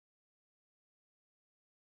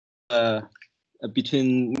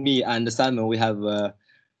between me and Simon, we have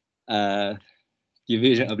a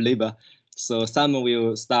division of labor. So Simon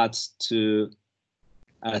will start to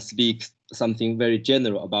speak something very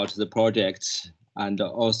general about the project and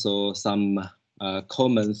also some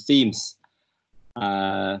common themes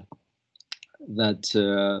that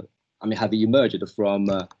have emerged from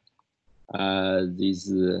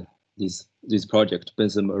this project,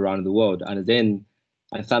 Bentham Around the World. And then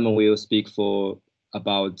Simon will speak for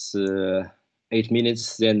about 8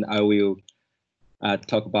 minutes. Then I will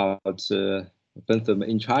talk about Bentham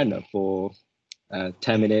in China for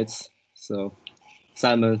 10 minutes. So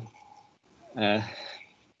Simon, hi.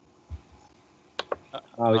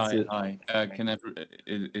 Can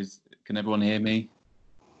everyone hear me?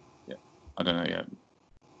 Yeah, I don't know yet.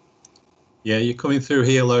 Yeah, you're coming through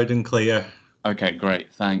here loud and clear. Okay,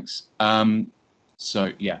 great, thanks.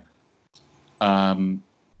 So yeah, I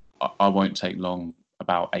won't take long,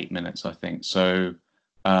 about 8 minutes, I think. So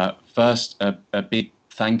first, a big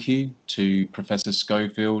thank you to Professor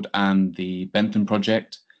Schofield and the Bentham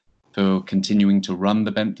Project for continuing to run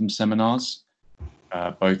the Bentham Seminars,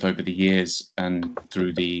 both over the years and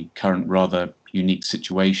through the current rather unique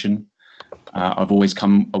situation. I've always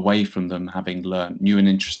come away from them having learned new and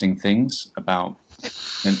interesting things about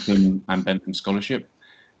Bentham and Bentham scholarship.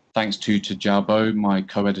 Thanks to Xiaobo, my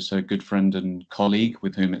co-editor, good friend and colleague,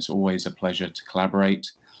 with whom it's always a pleasure to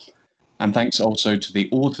collaborate. And thanks also to the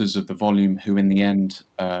authors of the volume who in the end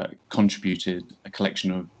contributed a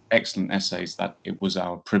collection of excellent essays that it was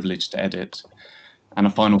our privilege to edit. And a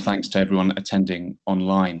final thanks to everyone attending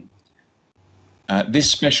online.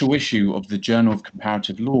 This special issue of the Journal of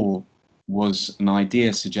Comparative Law was an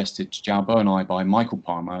idea suggested to Xiaobo and I by Michael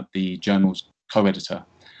Palmer, the journal's co-editor.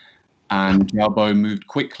 And Xiaobo moved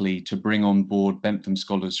quickly to bring on board Bentham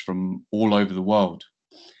scholars from all over the world.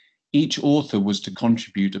 Each author was to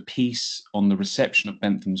contribute a piece on the reception of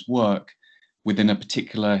Bentham's work within a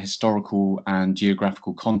particular historical and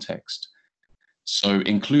geographical context. So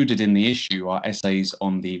included in the issue are essays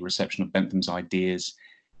on the reception of Bentham's ideas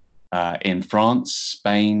in France,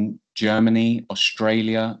 Spain, Germany,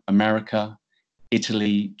 Australia, America,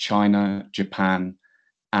 Italy, China, Japan,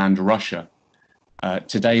 and Russia.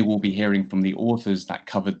 Today we'll be hearing from the authors that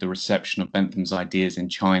covered the reception of Bentham's ideas in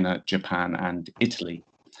China, Japan, and Italy.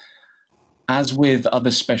 As with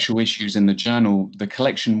other special issues in the journal, the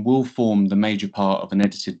collection will form the major part of an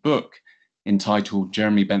edited book entitled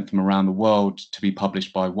Jeremy Bentham Around the World, to be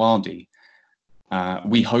published by Wildy.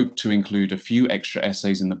 We hope to include a few extra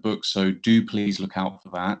essays in the book, so do please look out for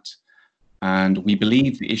that. And we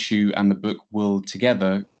believe the issue and the book will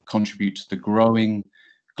together contribute to the growing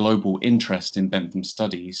global interest in Bentham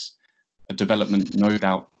studies, a development no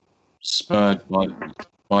doubt spurred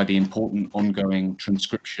by the important ongoing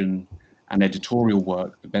transcription and editorial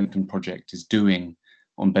work the Bentham Project is doing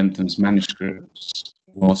on Bentham's manuscripts,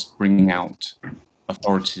 whilst bringing out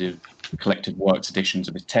authoritative collected works editions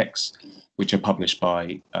of his texts, which are published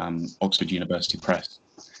by Oxford University Press.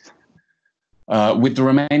 With the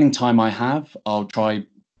remaining time I have, I'll try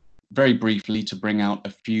very briefly to bring out a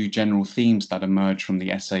few general themes that emerge from the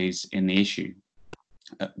essays in the issue.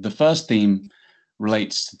 The first theme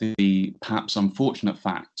relates to the perhaps unfortunate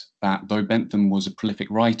fact that though Bentham was a prolific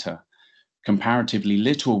writer, comparatively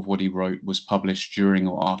little of what he wrote was published during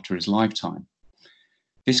or after his lifetime.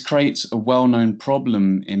 This creates a well-known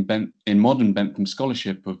problem in modern Bentham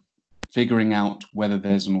scholarship of figuring out whether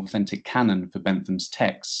there's an authentic canon for Bentham's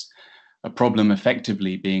texts, a problem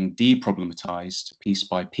effectively being deproblematized piece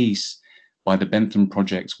by piece by the Bentham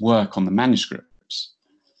Project's work on the manuscripts.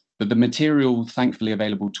 But the material thankfully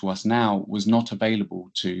available to us now was not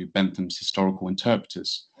available to Bentham's historical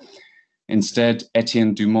interpreters. Instead,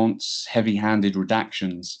 Etienne Dumont's heavy-handed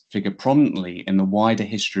redactions figure prominently in the wider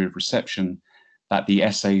history of reception that the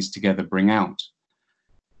essays together bring out.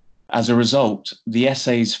 As a result, the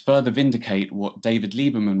essays further vindicate what David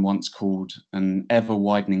Lieberman once called an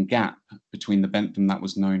ever-widening gap between the Bentham that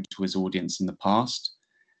was known to his audience in the past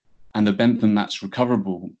and the Bentham that's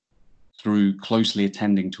recoverable through closely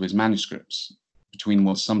attending to his manuscripts, between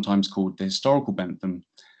what's sometimes called the historical Bentham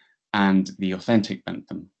and the authentic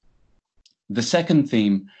Bentham. The second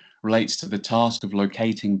theme relates to the task of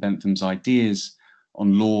locating Bentham's ideas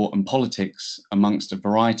on law and politics amongst a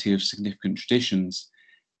variety of significant traditions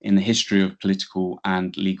in the history of political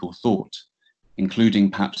and legal thought, including,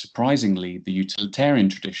 perhaps surprisingly, the utilitarian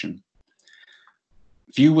tradition.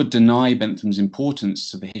 Few would deny Bentham's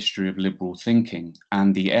importance to the history of liberal thinking,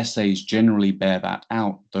 and the essays generally bear that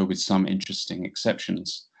out, though with some interesting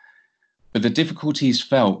exceptions. But the difficulties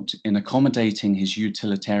felt in accommodating his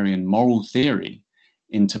utilitarian moral theory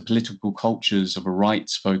into political cultures of a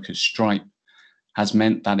rights-focused stripe has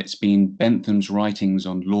meant that it's been Bentham's writings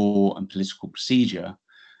on law and political procedure,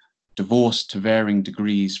 divorced to varying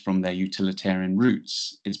degrees from their utilitarian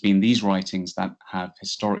roots. It's been these writings that have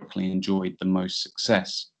historically enjoyed the most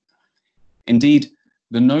success. Indeed,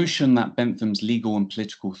 the notion that Bentham's legal and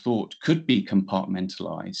political thought could be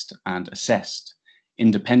compartmentalized and assessed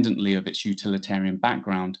independently of its utilitarian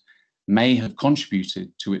background may have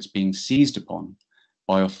contributed to its being seized upon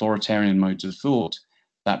by authoritarian modes of thought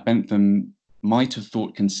that Bentham might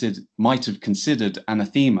have considered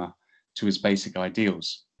anathema to his basic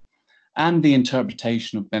ideals. And the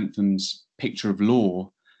interpretation of Bentham's picture of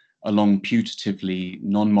law along putatively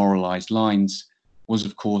non-moralized lines was,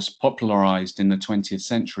 of course, popularized in the 20th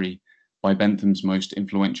century by Bentham's most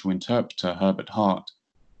influential interpreter, Herbert Hart.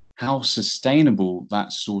 How sustainable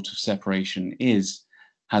that sort of separation is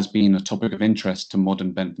has been a topic of interest to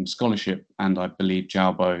modern Bentham scholarship, and I believe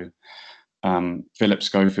Xiaobo, Philip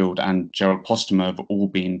Schofield, and Gerald Postumer have all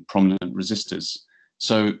been prominent resistors.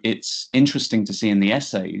 So it's interesting to see in the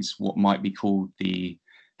essays what might be called the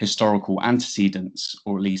historical antecedents,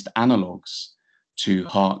 or at least analogues, to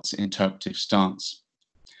Hart's interpretive stance.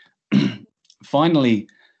 Finally,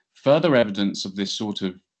 further evidence of this sort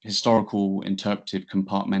of historical interpretive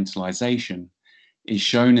compartmentalization is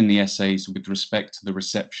shown in the essays with respect to the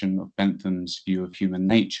reception of Bentham's view of human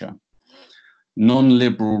nature.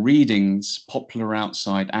 Non-liberal readings, popular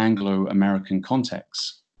outside Anglo-American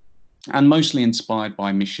contexts, and mostly inspired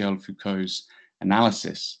by Michel Foucault's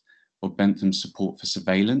analysis of Bentham's support for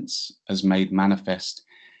surveillance, as made manifest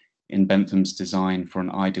in Bentham's design for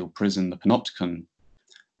an ideal prison, the Panopticon.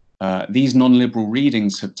 These non-liberal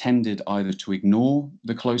readings have tended either to ignore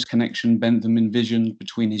the close connection Bentham envisioned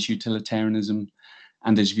between his utilitarianism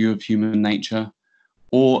and his view of human nature,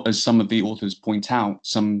 or, as some of the authors point out,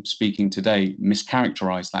 some speaking today,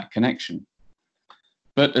 mischaracterize that connection.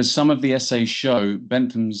 But as some of the essays show,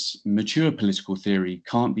 Bentham's mature political theory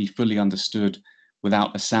can't be fully understood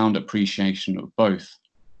without a sound appreciation of both.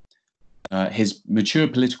 His mature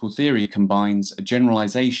political theory combines a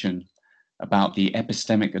generalization about the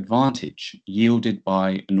epistemic advantage yielded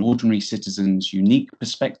by an ordinary citizen's unique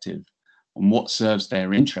perspective on what serves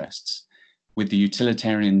their interests, with the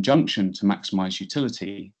utilitarian injunction to maximize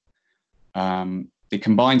utility. It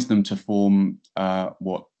combines them to form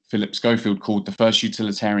what Philip Schofield called the first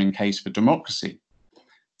utilitarian case for democracy,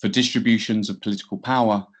 for distributions of political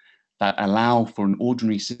power that allow for an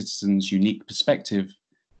ordinary citizen's unique perspective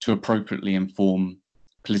to appropriately inform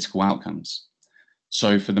political outcomes.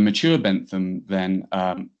 So for the mature Bentham, then,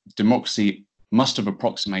 democracy must have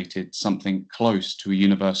approximated something close to a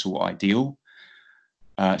universal ideal,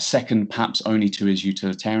 second perhaps only to his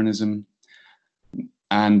utilitarianism.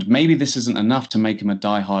 And maybe this isn't enough to make him a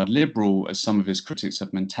die-hard liberal, as some of his critics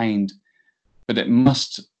have maintained, but it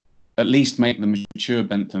must at least make the mature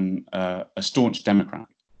Bentham a staunch Democrat.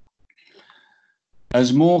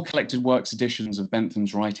 As more collected works editions of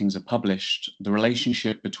Bentham's writings are published, the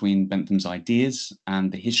relationship between Bentham's ideas and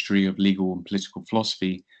the history of legal and political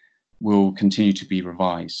philosophy will continue to be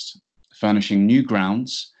revised, furnishing new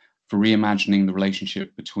grounds for reimagining the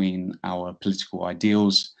relationship between our political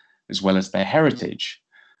ideals as well as their heritage,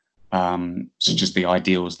 such as the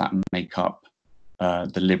ideals that make up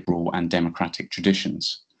the liberal and democratic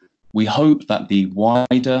traditions. We hope that the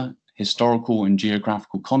wider historical and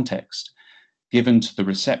geographical context given to the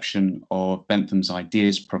reception of Bentham's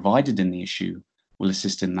ideas provided in the issue will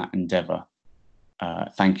assist in that endeavour.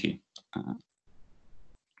 Thank you.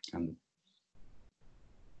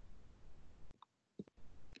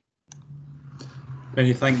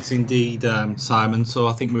 Many thanks indeed, Simon. So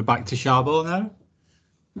I think we're back to Xiaobo now.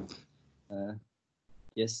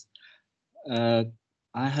 Yes, I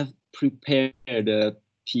have prepared a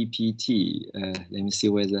PPT. Let me see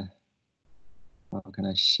whether, how can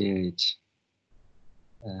I share it?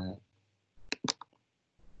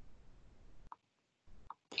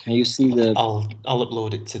 Can you see the? I'll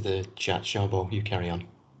upload it to the chat, Xiaobo. You carry on.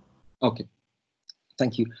 Okay,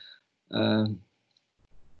 thank you.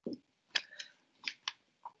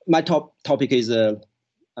 My topic is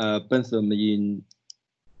Bentham in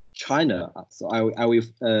China. So I will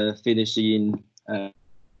finish in 10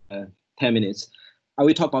 minutes. I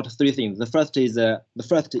will talk about three things. The first is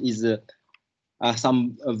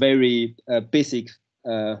some very basic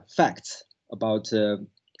facts about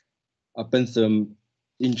Bentham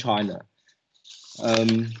in China.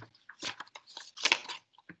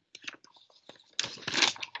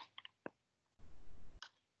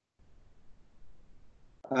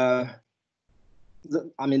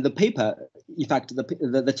 The paper, in fact,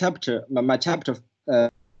 the chapter, my chapter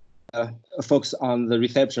focus on the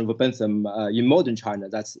reception of Bentham in modern China.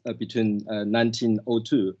 That's between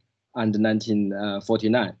 1902 and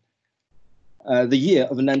 1949. The year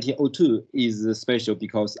of 1902 is special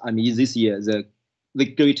because, I mean, this year the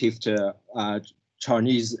greatest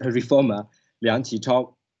Chinese reformer Liang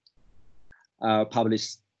Qichao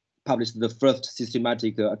published the first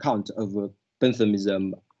systematic account of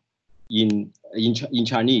Benthamism in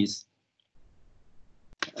Chinese.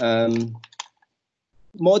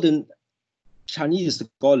 Modern Chinese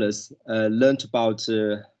scholars learned about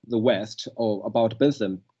the West or about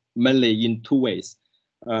Bentham mainly in two ways.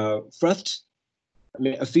 First, I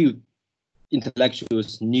mean, a few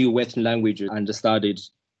intellectuals knew Western language and studied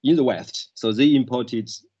in the West, so they imported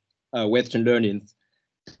Western learning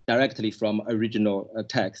directly from original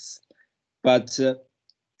texts. But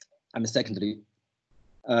and secondly,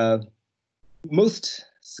 most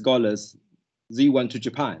scholars, they went to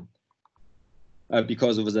Japan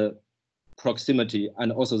because of the proximity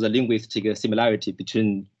and also the linguistic similarity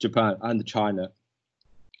between Japan and China.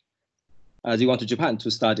 They went to Japan to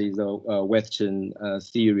study the Western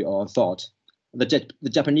theory or thought. The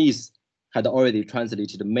Japanese had already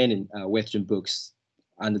translated many Western books,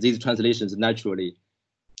 and these translations naturally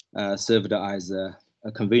served as a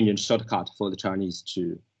convenient shortcut for the Chinese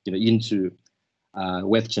to, into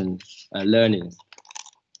Western learning.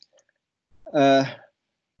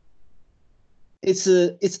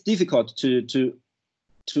 It's difficult to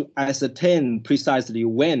ascertain precisely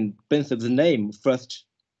when Bentham's name first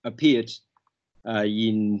appeared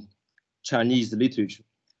in Chinese literature,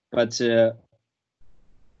 but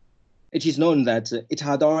it is known that it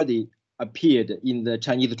had already appeared in the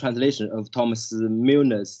Chinese translation of Thomas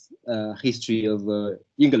Milner's History of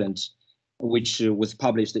England, which was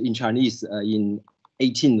published in Chinese in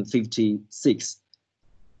 1856.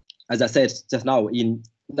 As I said just now, in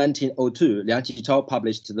 1902, Liang Qichao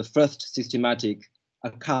published the first systematic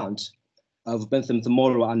account of Bentham's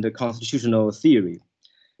moral and constitutional theory.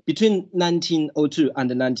 Between 1902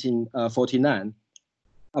 and 1949,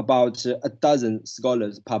 about a dozen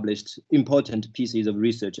scholars published important pieces of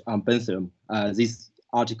research on Bentham. These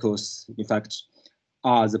articles, in fact,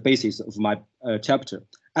 are the basis of my chapter.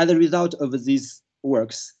 As a result of these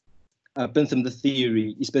works, Bentham's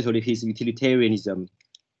theory, especially his utilitarianism,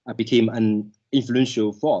 became an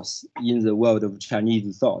influential force in the world of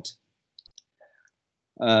Chinese thought.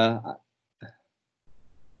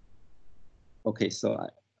 Okay, so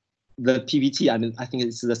the PPT, I think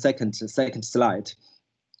it's the second slide.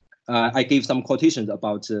 I gave some quotations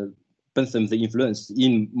about Bentham's influence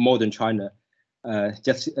in modern China.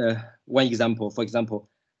 Just one example. For example,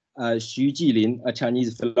 Xu Jilin, a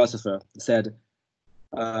Chinese philosopher, said,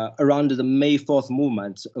 around the May 4th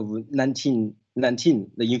movement of 1919,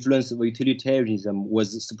 the influence of utilitarianism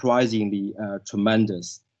was surprisingly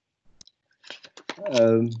tremendous.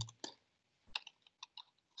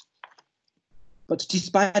 But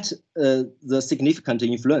despite the significant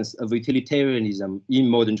influence of utilitarianism in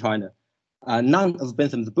modern China, none of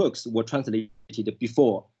Bentham's books were translated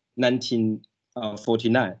before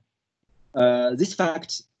 1949. This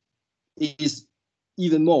fact is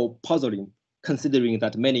even more puzzling, considering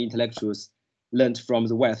that many intellectuals learned from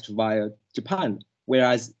the West via Japan,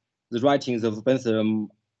 whereas the writings of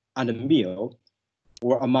Bentham and Mill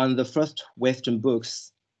were among the first Western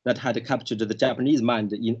books that had captured the Japanese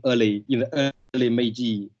mind in the early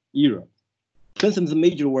Meiji era. Bentham's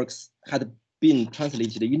major works had been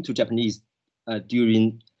translated into Japanese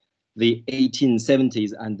during the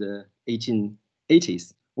 1870s and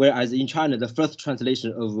 1880s, whereas in China, the first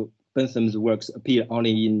translation of Bentham's works appeared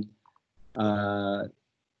only in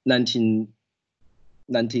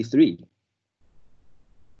 1993.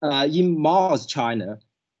 In Mao's China,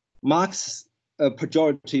 Marx's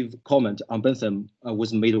pejorative comment on Bentham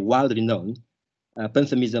was made widely known.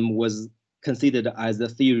 Benthamism was considered as a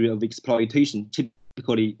theory of exploitation,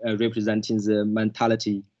 typically representing the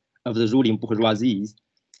mentality of the ruling bourgeoisie,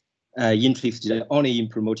 interested only in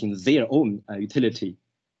promoting their own utility,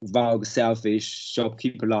 vague, selfish,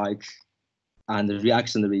 shopkeeper-like, and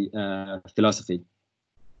reactionary philosophy.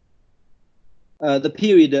 The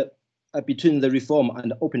period between the reform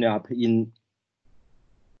and opening up in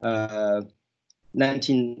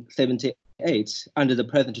 1978 and the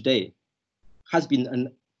present day has been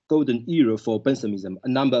a golden era for Benthamism. A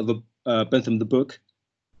number of Bentham the book.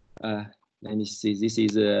 Let me see. This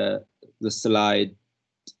is the slide.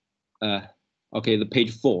 Okay, the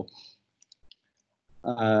page 4.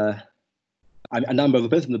 A number of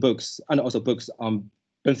Bentham the books and also books on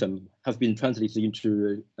Bentham have been translated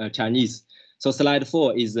into Chinese. So slide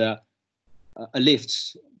 4 is a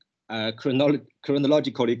list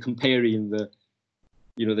chronologically comparing the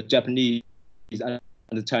the Japanese and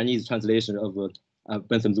the Chinese translation of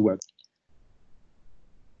Bentham's work.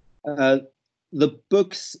 The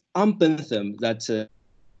books on Bentham that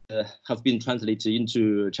have been translated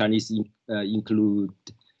into Chinese include,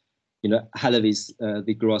 Halavey's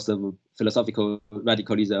The Growth of Philosophical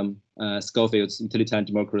Radicalism, Schofield's Utilitarian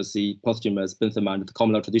Democracy, Posthumous, Bentham and the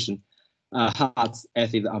Common Law Tradition, Hart's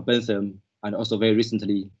Ethics on Bentham, and also very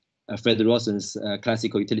recently, Fred Rawson's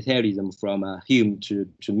Classical Utilitarianism from Hume to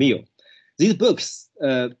Mill. These books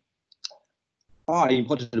are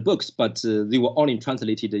important books, but they were only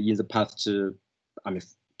translated in the past,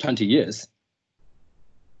 20 years.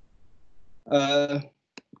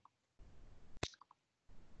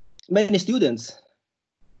 Many students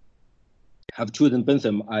have chosen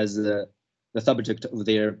Bentham as the subject of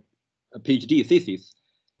their PhD thesis.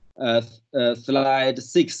 Slide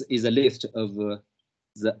 6 is a list of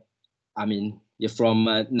from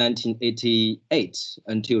 1988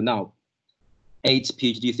 until now, 8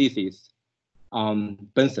 PhD theses on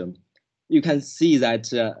Bentham. You can see that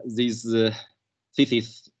these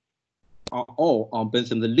theses are all on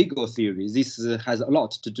Bentham, the legal theory. This has a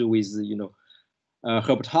lot to do with,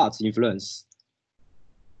 Herbert Hart's influence.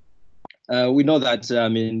 We know that,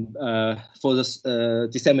 for the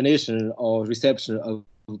dissemination or reception of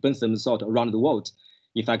Bentham's thought around the world,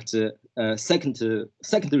 in fact,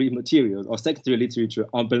 secondary materials or secondary literature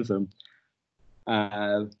on Bentham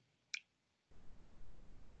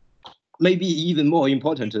may be even more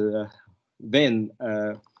important than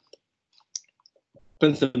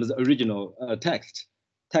Bentham's original text.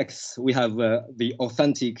 We have the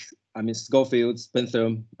authentic, Schofield's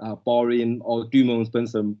Bentham, Boring or Dumont's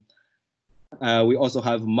Bentham. We also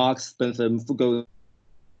have Marx's Bentham, Foucault's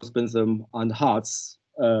Bentham, and Hart's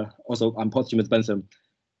also posthumous Bentham.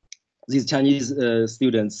 These Chinese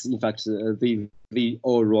students, in fact, they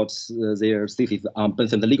all wrote their thesis on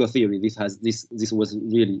Bentham, the legal theory. This was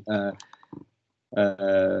really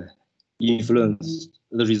influenced,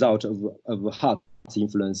 the result of Hart's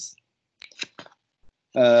influence.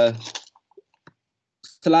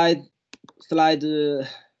 Slide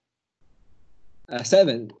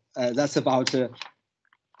 7. That's about a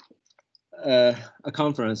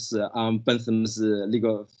conference on Bentham's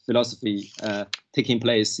legal philosophy taking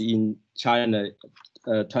place in China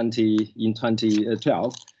in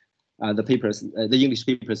 2012. The papers, the English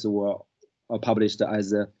papers, were published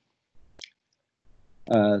as a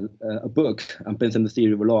book on Bentham's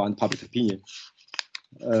theory of law and public opinion.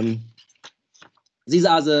 These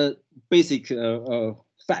are the basic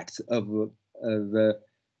facts of the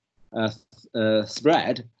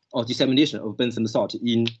spread or dissemination of Bentham's thought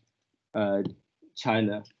in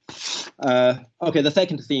China. Okay, the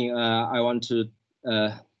second thing I want to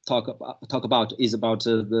talk about is about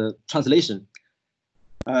the translation.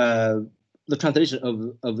 The translation of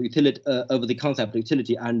the concept of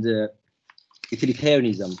utility and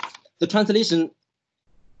utilitarianism. The translation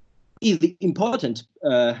is important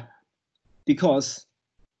because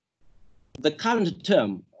the current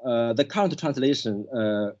term, the current translation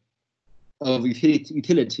of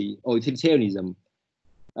utility or utilitarianism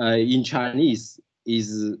in Chinese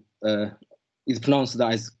is pronounced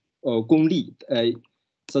as 功利.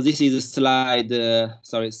 So this is slide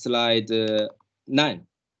 9.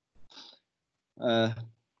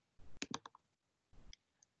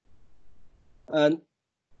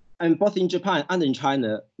 And both in Japan and in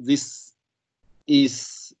China, this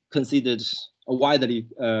is considered widely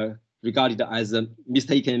regarded as a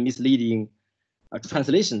mistaken, misleading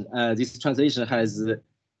translation. This translation has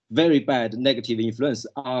very bad negative influence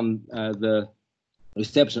on the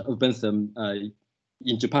reception of Bentham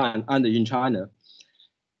in Japan and in China.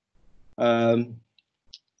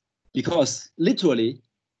 Because literally,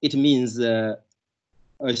 it means a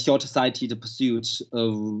short-sighted pursuit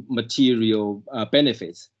of material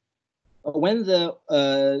benefits. When the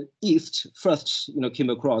East first, came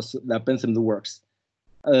across the Bentham's works,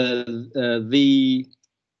 they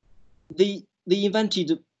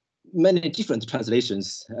invented many different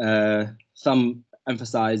translations. Some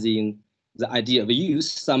emphasizing the idea of use,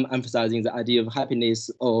 some emphasizing the idea of happiness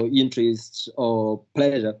or interest or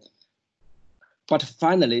pleasure. But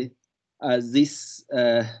finally, this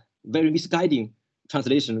very misguiding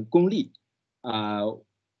translation, 功利,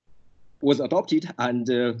 was adopted and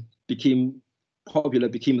became popular,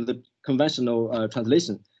 became the conventional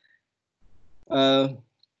translation. A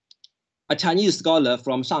Chinese scholar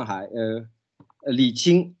from Shanghai, Li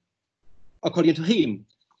Qing, according to him,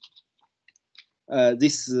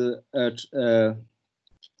 this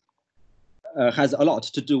has a lot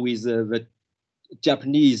to do with the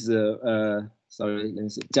Japanese,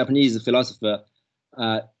 Japanese philosopher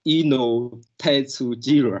Ino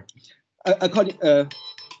Tetsujiro. According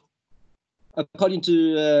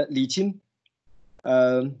to Li Qin,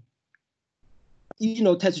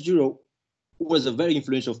 Ino Tetsujiro was a very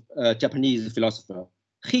influential Japanese philosopher.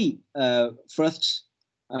 He first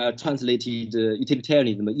translated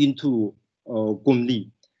utilitarianism into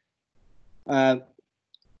Gongli.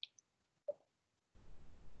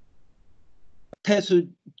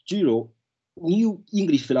 Tetsujiro knew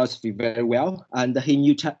English philosophy very well, and he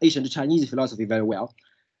knew ancient Chinese philosophy very well,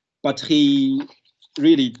 but he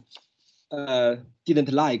really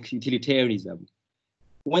didn't like utilitarianism.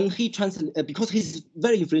 When he translated, because he's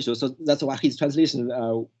very influential, so that's why his translation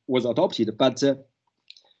was adopted. But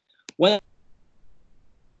when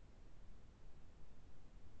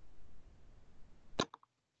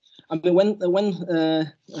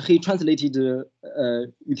he translated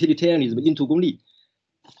utilitarianism into Gongli,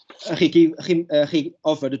 he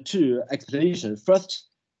offered two explanations. First,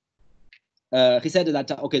 he said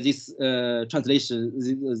that okay, this translation,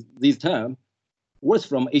 this term, was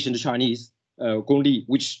from ancient Chinese, Gongli,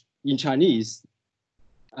 which in Chinese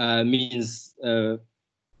means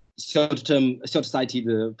short-sighted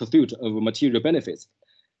pursuit of material benefits.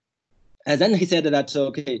 And then he said that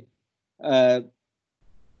okay,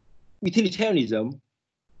 utilitarianism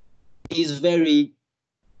is very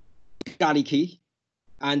garlicky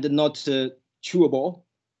and not chewable.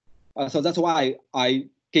 So that's why I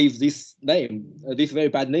gave this name, this very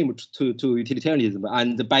bad name to utilitarianism.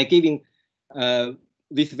 And by giving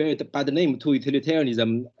this very bad name to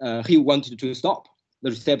utilitarianism, he wanted to stop the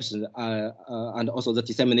reception and also the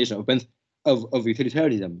dissemination of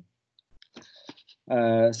utilitarianism.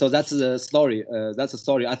 So that's the story. That's the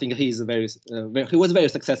story. I think he is he was very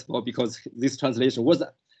successful because this translation was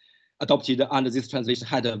adopted, and this translation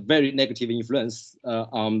had a very negative influence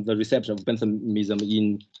on the reception of Benthamism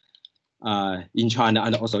in China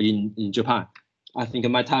and also in Japan. I think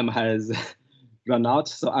my time has run out,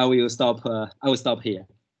 so I will stop. I will stop here.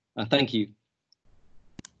 Thank you.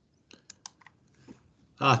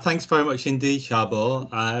 Thanks very much indeed, Xiaobo.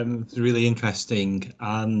 It's really interesting,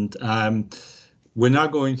 and we're now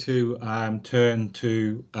going to turn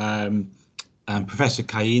to Professor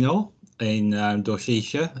Kaino in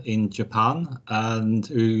Doshisha in Japan, and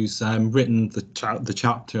who's written the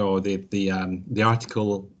chapter or the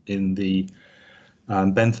article in the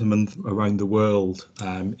Bentham Around the World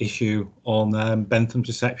issue on Bentham's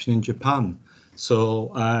reception in Japan.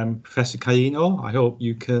 So, Professor Kaino, I hope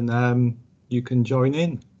you can join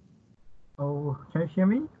in. Oh, can you hear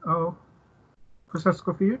me? Oh, Professor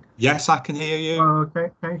Schofield? Yes, I can hear you.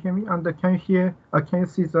 Can you hear me? And can you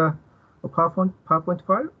see the PowerPoint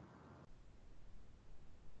file?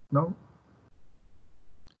 No?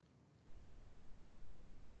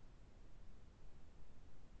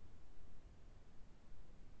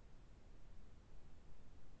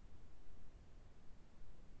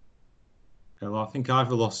 Hello, I think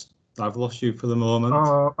I've lost you for the moment.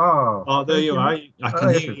 Oh, there you are. I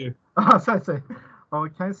can hear you. Sorry. Oh,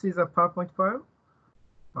 can you see the PowerPoint file?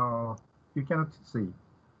 Oh, you cannot see.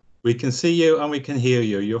 We can see you and we can hear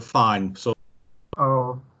you. You're fine. So.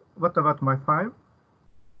 Oh, what about my file?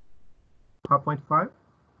 PowerPoint file?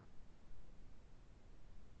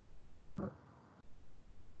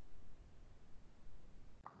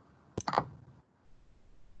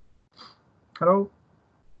 Hello?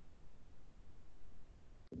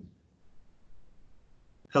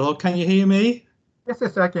 Hello, can you hear me?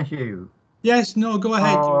 Yes, I can hear you. Yes, no, go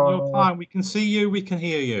ahead. You're fine. We can see you. We can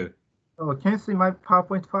hear you. Oh, can you see my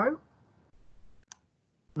PowerPoint file?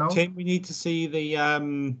 No? Tim, we need to see the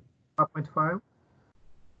PowerPoint file.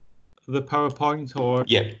 The PowerPoint or?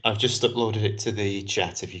 Yeah, I've just uploaded it to the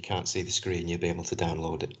chat. If you can't see the screen, you'll be able to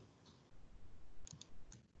download it.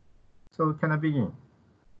 So can I begin?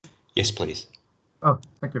 Yes, please. Oh,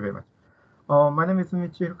 thank you very much. My name is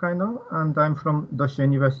Michihiro Kaino, and I'm from Doshisha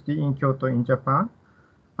University in Kyoto in Japan.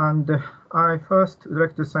 And I first would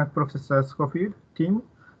like to thank Professor Schofield, Tim,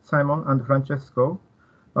 Simon, and Francesco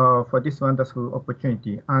for this wonderful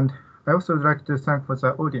opportunity. And I also would like to thank for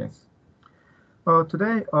the audience.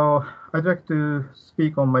 Today, I'd like to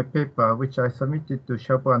speak on my paper, which I submitted to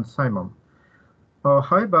Xiaobo and Simon.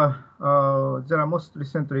 However, there are most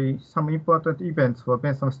recently some important events for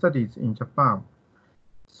Bentham studies in Japan.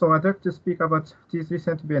 So I'd like to speak about these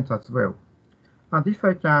recent events as well. And if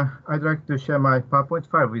I can, I'd like to share my PowerPoint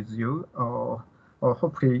file with you, or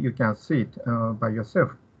hopefully you can see it by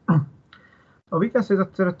yourself. We can say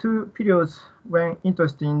that there are two periods when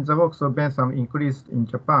interest in the works of Bentham increased in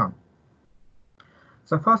Japan.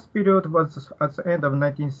 The first period was at the end of the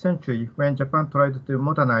 19th century when Japan tried to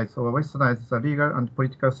modernize or westernize the legal and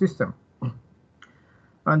political system.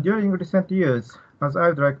 And during recent years, as I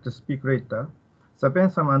would like to speak later, the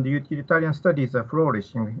Bentham and utilitarian studies are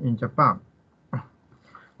flourishing in Japan.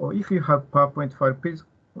 Or if you have PowerPoint file, please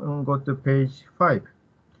go to page 5.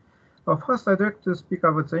 First, I'd like to speak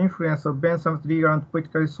about the influence of Bentham's legal and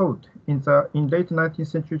political thought in late 19th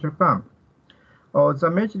century Japan. The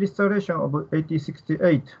Meiji Restoration of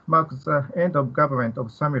 1868 marks the end of government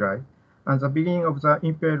of samurai and the beginning of the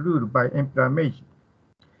imperial rule by Emperor Meiji.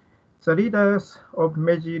 The leaders of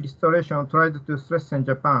Meiji Restoration tried to strengthen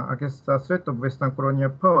Japan against the threat of Western colonial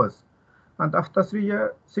powers, and after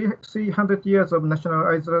 300 years of national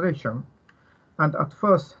isolation, and at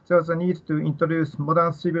first there was a need to introduce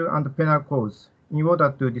modern civil and penal codes in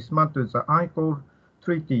order to dismantle the unequal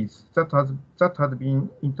treaties that had been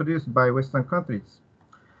introduced by Western countries.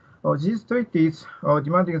 These treaties,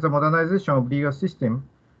 demanding the modernization of legal system,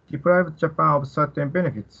 deprived Japan of certain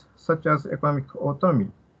benefits, such as economic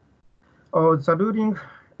autonomy. The ruling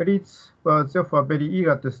elites were therefore very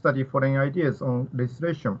eager to study foreign ideas on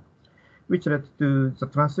legislation, which led to the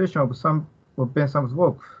translation of some of Bentham's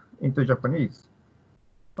work into Japanese.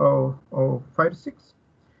 File 6.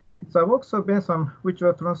 The works of Bentham, which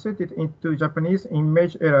were translated into Japanese in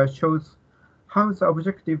Meiji era, shows how the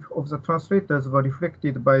objective of the translators were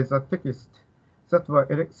reflected by the texts that were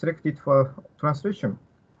selected for translation.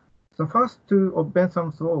 The first two of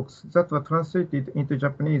Bentham's works that were translated into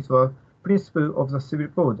Japanese were Principle of the Civil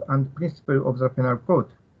Code and Principle of the Penal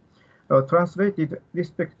Code, translated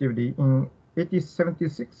respectively in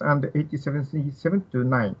 1876 and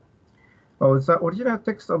 1877-9. The original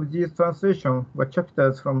text of these translations were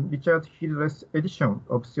chapters from Richard Hill's edition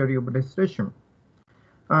of Theory of Legislation.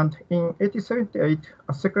 And in 1878,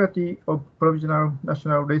 a Secretary of Provisional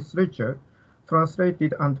National Legislature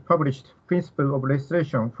translated and published Principle of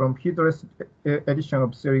Legislation from Hill's edition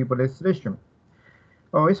of Theory of Legislation.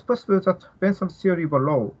 It's possible that Bentham's theory of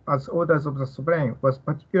law as orders of the sovereign was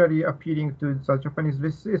particularly appealing to the Japanese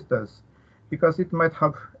legislators because it might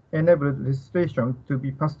have enabled legislation to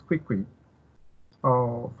be passed quickly.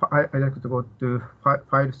 I'd like to go to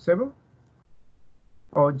file 7.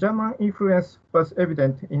 German influence was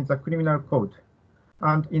evident in the criminal code,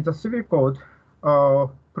 and in the civil code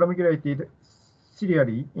promulgated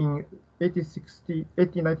serially in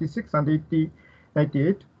 1896 and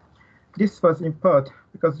 1898. This was in part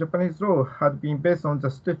because Japanese law had been based on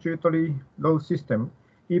the statutory law system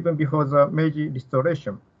even before the Meiji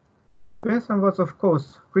Restoration. Bentham was, of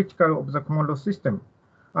course, critical of the common law system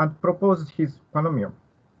and proposed his panomium.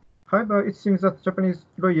 However, it seems that Japanese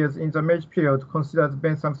lawyers in the Meiji period considered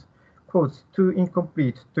Bentham's codes too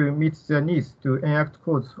incomplete to meet their needs to enact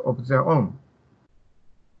codes of their own.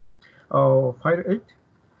 File 8.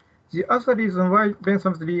 The other reason why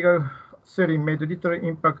Bentham's legal theory made little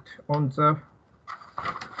impact on the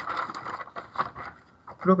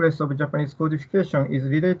progress of Japanese codification is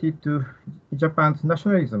related to Japan's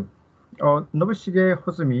nationalism. Nobushige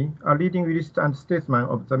Hozumi, a leading jurist and statesman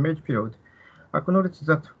of the Meiji period, acknowledged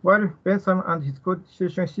that while Bentham and his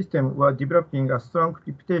codification system were developing a strong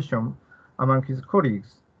reputation among his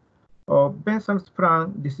colleagues, Bentham's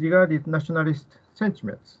plan disregarded nationalist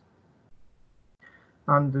sentiments.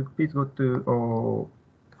 And please go to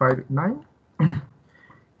file 9.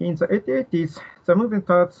 In the 1880s, the movement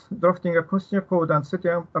towards drafting a constitutional code and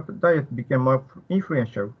setting up a diet became more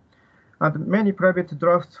influential, and many private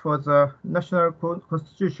drafts for the national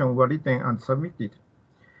constitution were written and submitted,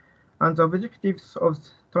 and the objectives of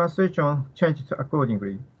translation changed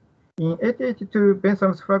accordingly. In 1882,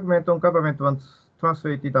 Bentham's fragment on government was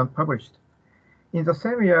translated and published. In the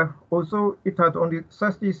same year, although it had only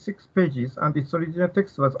 36 pages and its original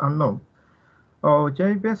text was unknown,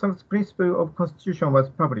 J. Bentham's Principle of Constitution was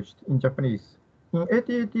published in Japanese. In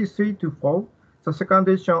 1883-4, the second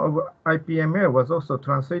edition of IPML was also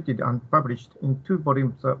translated and published in 2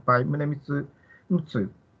 volumes by Munemitsu Mutsu,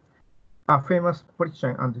 a famous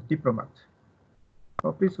politician and diplomat.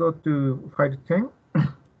 Please go to file 10.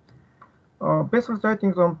 Bentham's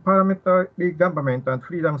writings on parliamentary government and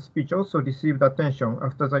freedom of speech also received attention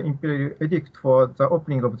after the imperial edict for the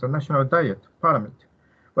opening of the National Diet Parliament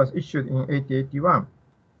was issued in 1881.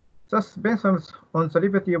 Thus, Bentham's On the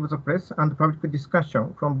Liberty of the Press and Public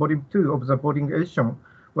Discussion from Volume 2 of the Boarding edition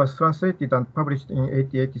was translated and published in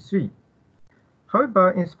 1883.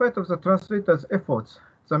 However, in spite of the translator's efforts,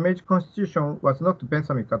 the Meiji Constitution was not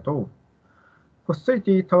Benthamic at all.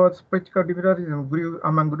 Hostility towards political liberalism grew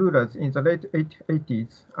among rulers in the late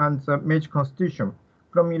 1880s, and the Meiji Constitution,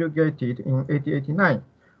 promulgated in 1889,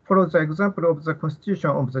 followed the example of the Constitution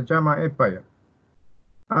of the German Empire.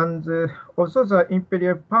 And although the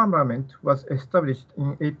imperial parliament was established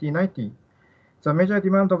in 1890, the major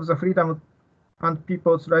demand of the freedom and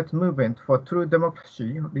people's rights movement for true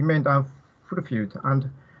democracy remained unfulfilled, and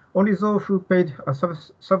only those who paid a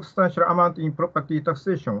substantial amount in property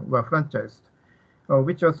taxation were franchised,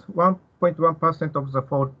 which was 1.1% of the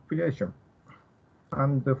population.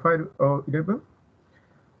 And file 11.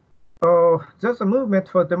 There's a movement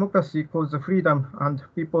for democracy called the Freedom and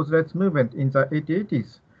People's Rights Movement in the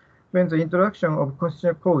 1880s, when the introduction of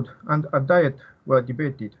constitutional code and a diet were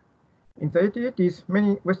debated. In the 1880s,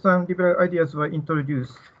 many Western liberal ideas were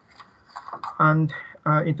introduced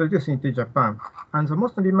into Japan. And the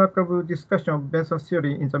most remarkable discussion of Bentham's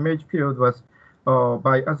theory in the Meiji period was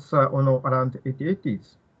by Azasa Ono around the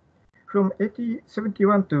 1880s. From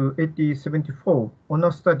 1871 to 1874, Ono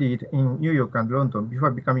studied in New York and London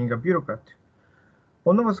before becoming a bureaucrat.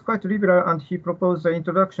 Ono was quite liberal, and he proposed the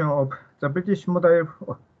introduction of the British model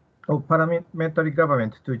of parliamentary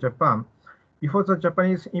government to Japan before the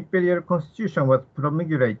Japanese imperial constitution was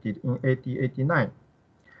promulgated in 1889.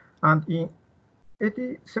 And in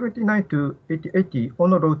 1879 to 1880,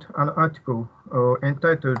 Ono wrote an article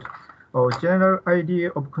entitled General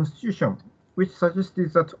Idea of Constitution, which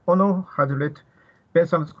suggested that Ono had read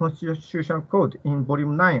Bentham's Constitutional Code in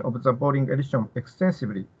Volume 9 of the Bowling edition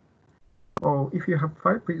extensively. If you have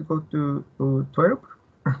 5, please go to 12.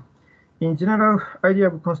 In General Idea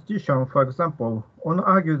of Constitution, for example, Ono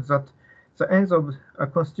argued that the ends of a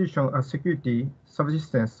constitution are security,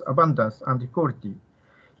 subsistence, abundance, and equality.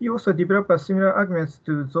 He also developed similar arguments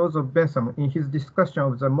to those of Bentham in his discussion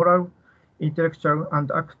of the moral, intellectual,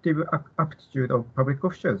 and active aptitude of public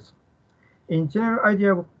officials. In General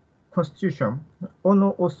Idea of Constitution,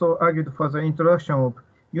 Ono also argued for the introduction of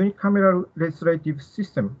unicameral legislative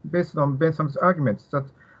system based on Bentham's arguments that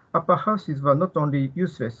upper houses were not only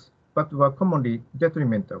useless, but were commonly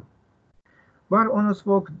detrimental. While Ono's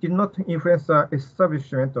work did not influence the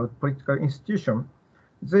establishment of political institutions,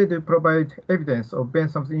 they do provide evidence of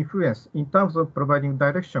Bentham's influence in terms of providing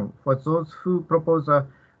direction for those who propose a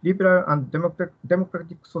liberal and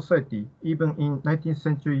democratic society, even in 19th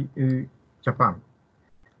century Japan.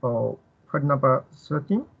 File number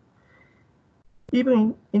 13.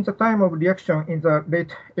 Even in the time of reaction in the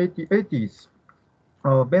late 1880s,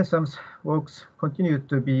 Bentham's works continued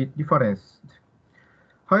to be referenced.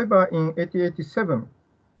 However, in 1887,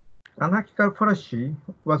 Anarchical Fallacy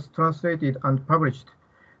was translated and published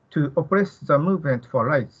to oppress the movement for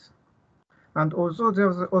rights. And although there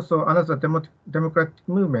was also another democratic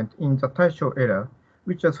movement in the Taisho era,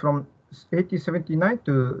 which was from 1879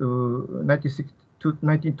 to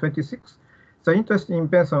 1926, the interest in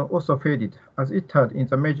Bentham also faded, as it had in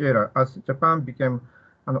the Meiji era, as Japan became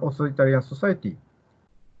an authoritarian society.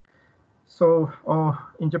 So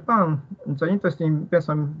in Japan, the interest in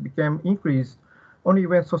Bentham became increased only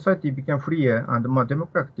when society became freer and more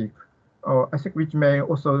democratic, I think which may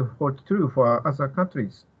also hold true for other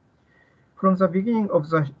countries. From the beginning of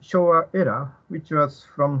the Showa era, which was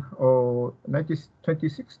from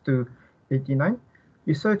 1926 to 89,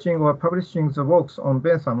 researching or publishing the works on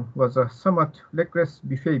Bentham was a somewhat reckless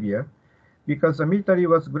behavior because the military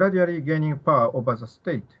was gradually gaining power over the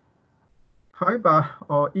state. However,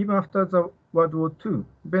 even after the World War II,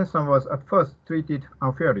 Bentham was at first treated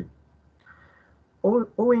unfairly.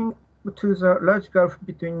 Owing to the large gulf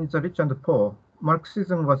between the rich and the poor,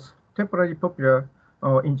 Marxism was temporarily popular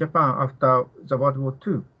in Japan after the World War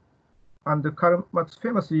II. And Karl Marx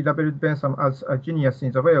famously labeled Bentham as a genius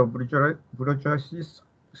in the way of bourgeois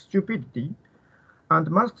stupidity,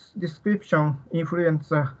 and Marx's description influenced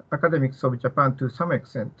the academics of Japan to some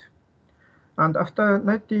extent. And after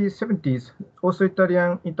 1970s,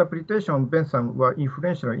 authoritarian interpretation of Bentham were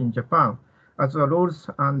influential in Japan, as were Rawls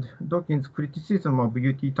and Dawkins' criticism of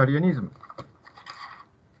utilitarianism.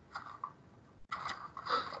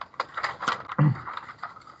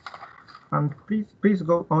 And please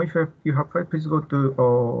go, if you have time, please go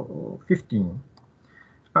to 15.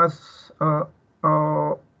 As I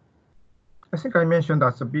think I mentioned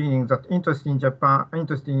at the beginning that interest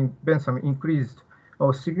in Bentham increased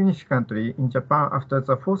significantly in Japan after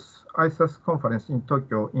the fourth ISAS conference in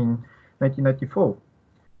Tokyo in 1994.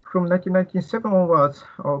 From 1997 onwards,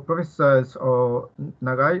 Professors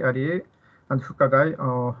Nagai, Arie, and Fukagai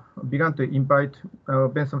began to invite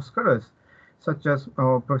Bentham scholars such as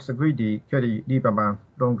Professor Guidi, Kelly, Lieberman,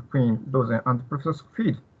 Long, Quinn, Rosen, and Professor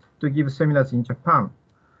Schofield to give seminars in Japan.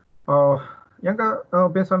 Younger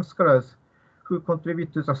Bentham scholars who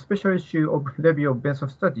contribute to the special issue of Review of Bentham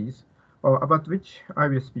Studies, about which I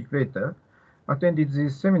will speak later, attended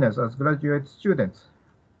these seminars as graduate students.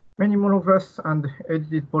 Many monographs and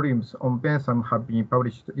edited volumes on Bentham have been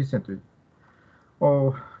published recently.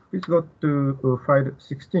 Please go to file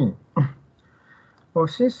 16.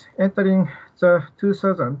 Since entering the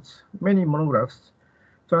 2000s, many monographs,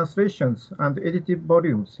 translations, and edited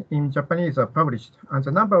volumes in Japanese are published, and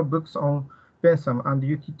the number of books on Bentham and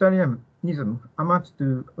utilitarianism amounts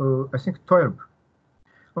to, I think, 12.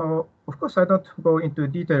 Of course, I don't go into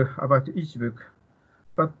detail about each book,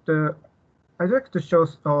 but I'd like to show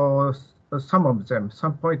some of them,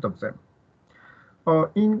 some point of them.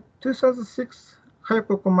 In 2006,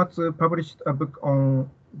 Hayako Komatsu published a book on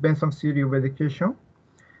Bentham theory of education.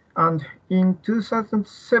 And in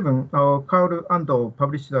 2007, Kaoru Ando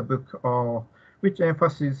published a book which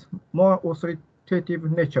emphasizes more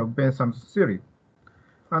authoritative nature of Bentham's theory.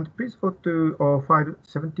 And please go to file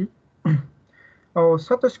 70.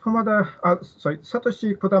 Satoshi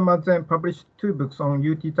Kodama then published 2 books on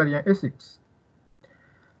utilitarian ethics.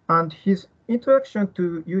 And his Introduction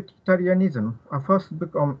to Utilitarianism, a first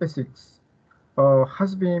book on ethics,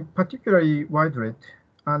 has been particularly widely read,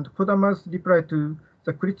 and Kodama's reply to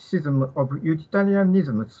the criticism of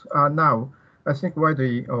utilitarianisms are now, I think,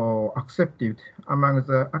 widely accepted among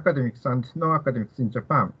the academics and non-academics in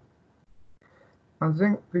Japan. And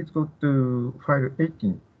then please go to file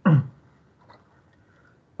 18.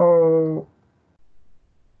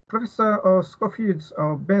 Professor Schofield's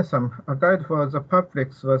Bentham, A Guide for the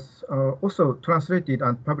Perplexed, was also translated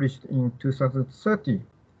and published in 2030.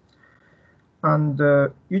 And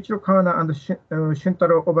Yuichiro Kawana and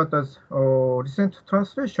Shuntaro Obata's recent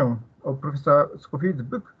translation of Professor Schofield's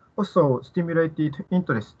book also stimulated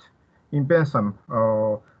interest in Bentham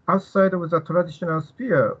outside of the traditional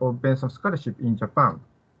sphere of Bentham scholarship in Japan.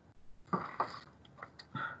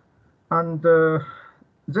 And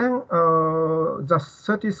then the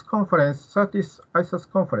 30th ISAS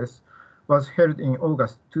conference was held in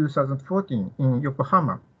August 2014 in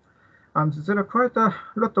Yokohama. And there are quite a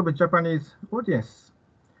lot of Japanese audience.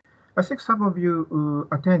 I think some of you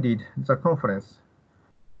attended the conference.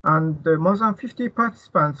 And more than 50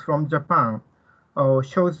 participants from Japan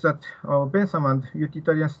shows that Bentham and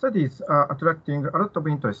utilitarian studies are attracting a lot of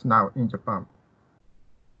interest now in Japan.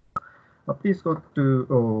 Please go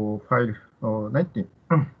to file 19.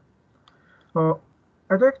 I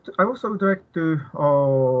also would like to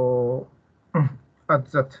add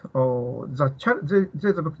that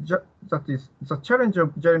there's a book that is The Challenge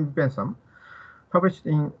of Jeremy Bentham, published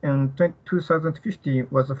in 2015,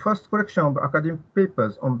 was the first collection of academic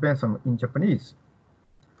papers on Bentham in Japanese.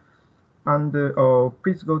 And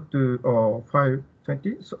please go to file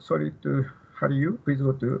 20. Sorry to hurry you. Please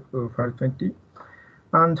go to file 20.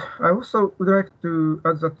 And I also would like to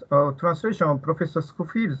add that translation of Professor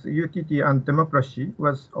Schofield's Utility and Democracy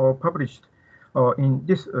was published in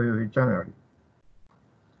this January.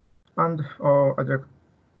 And I'd like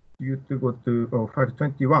you to go to file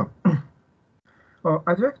 21.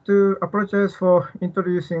 I'd like to apologize for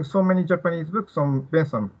introducing so many Japanese books on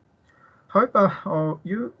Bentham. However,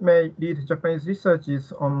 you may read Japanese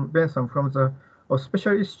researches on Bentham from the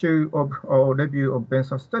special issue of Review of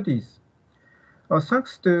Bentham Studies.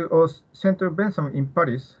 Thanks to Central Bentham in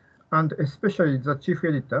Paris, and especially the chief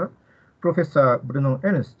editor, Professor Bruno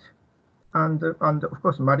Ernst, and of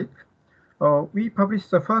course Malik, we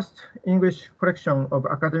published the first English collection of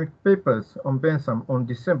academic papers on Bentham on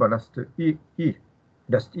December last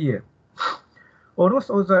year. Almost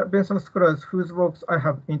all the Bentham scholars whose works I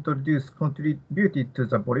have introduced contributed to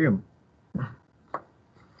the volume.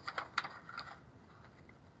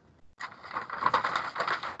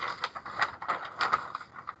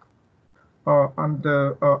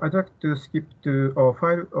 I'd like to skip to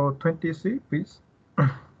file 23, please.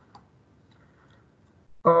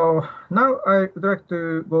 Now I would like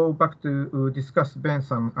to go back to discuss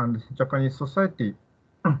Bentham and Japanese society.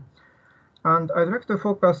 And I'd like to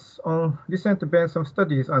focus on recent Bentham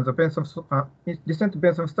studies and the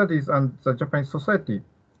Japanese society.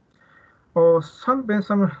 Some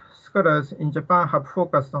Bentham scholars in Japan have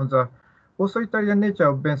focused on the authoritarian nature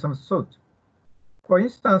of Bentham's thought. For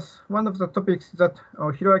instance, one of the topics that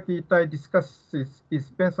Hiroaki Itai discusses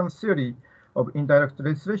is Bentham's theory of indirect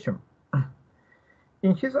legislation.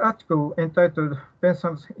 In his article entitled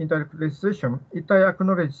Bentham's Indirect Legislation, Itai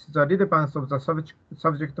acknowledges the relevance of the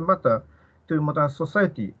subject matter to modern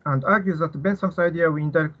society and argues that Bentham's idea of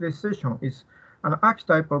indirect legislation is an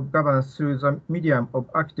archetype of governance through the medium of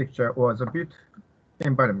architecture or the built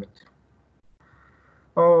environment.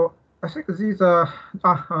 I think these are,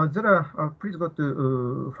 please go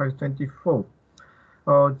to file 24.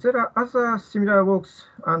 There are other similar works,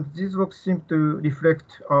 and these works seem to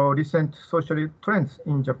reflect recent social trends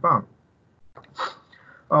in Japan.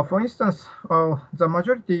 For instance, the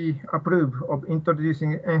majority approve of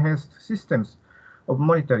introducing enhanced systems of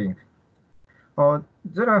monitoring.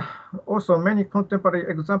 There are also many contemporary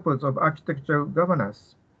examples of architectural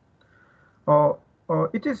governance.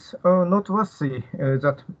 It is noteworthy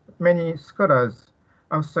that many scholars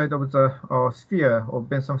outside of the sphere of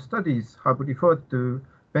Bentham studies have referred to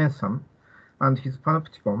Bentham and his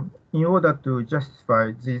panopticon in order to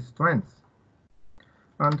justify these trends.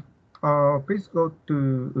 And please go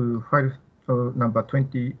to file number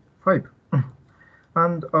 25.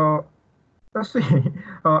 And lastly,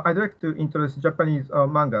 I'd like to introduce Japanese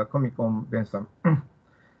manga comic on Bentham.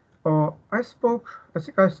 I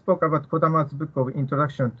think I spoke about Kodama's book of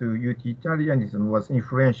Introduction to Utilitarianism was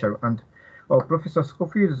influential, and Professor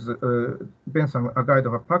Schofield's Bentham, A Guide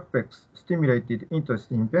of a Perplex, stimulated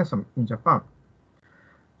interest in Bentham in Japan.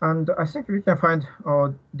 And I think we can find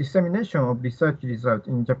dissemination of research results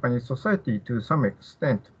in Japanese society to some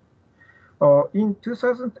extent. In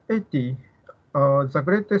 2080, The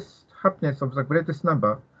Greatest Happiness of the Greatest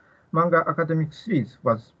Number manga academic series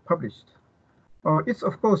was published. It's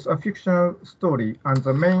of course a fictional story, and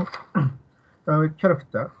the main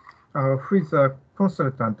character, who is a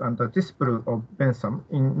consultant and a disciple of Bentham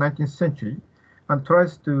in 19th century, and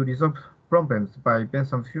tries to resolve problems by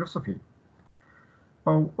Bentham's philosophy.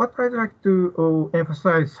 What I'd like to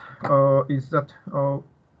emphasize is that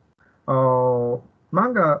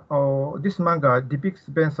this manga depicts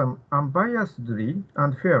Bentham unbiasedly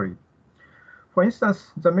and fairly. For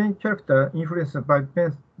instance, the main character, influenced by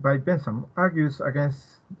Bentham, argues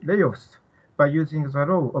against layoffs by using the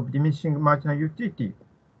law of diminishing marginal utility.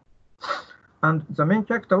 And the main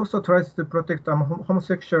character also tries to protect a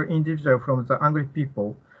homosexual individual from the angry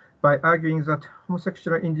people by arguing that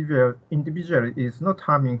homosexual individual is not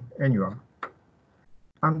harming anyone.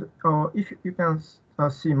 And if you can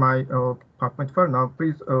see my PowerPoint file now,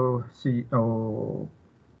 please see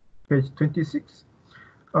page 26.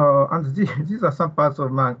 And these are some parts of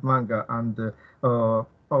manga, and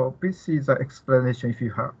please see the explanation if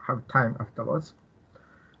you have time afterwards.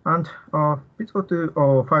 And please go to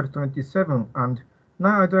file 27, and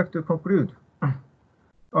now I'd like to conclude.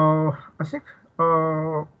 I think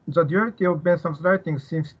the duality of Bentham's writing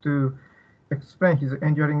seems to explain his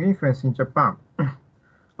enduring influence in Japan.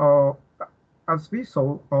 As we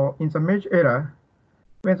saw in the Meiji era,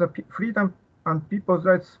 when the freedom and people's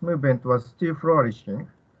rights movement was still flourishing,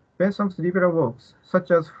 Bentham's liberal works,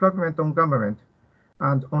 such as Fragment on Government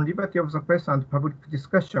and On Liberty of the Press and Public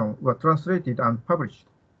Discussion, were translated and published.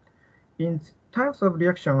 In times of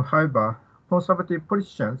reaction, however, conservative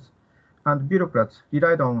politicians and bureaucrats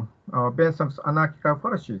relied on Bentham's anarchical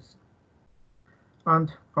fallacies.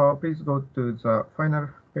 And please go to the final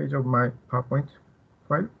page of my PowerPoint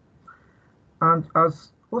file. And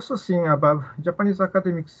as also seen above, Japanese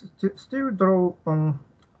academics still draw on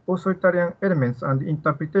authoritarian elements and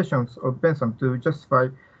interpretations of Bentham to justify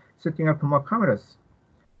setting up more cameras.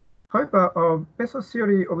 However, Bentham's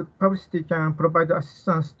theory of publicity can provide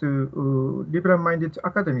assistance to liberal-minded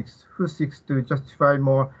academics who seek to justify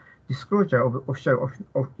more disclosure of official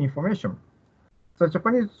information. The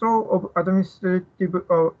Japanese Law of Administrative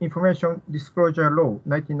Information Disclosure Law,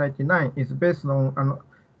 1999, is based on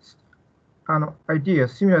an idea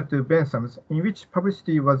similar to Bentham's, in which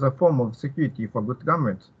publicity was a form of security for good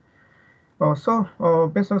government.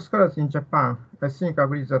 Bentham scholars in Japan, I think,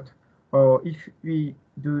 agree that if we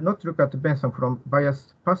do not look at Bentham from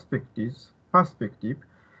biased perspective,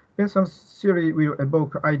 Bentham's theory will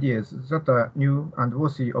evoke ideas that are new and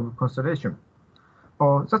worthy of consideration.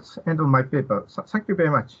 That's the end of my paper. So thank you very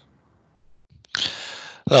much.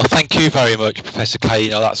 Well, thank you very much, Professor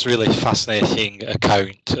Kaino. That's a really fascinating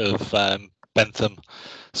account of Bentham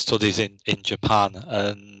studies in Japan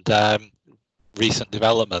and recent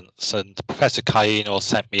developments. And Professor Kaino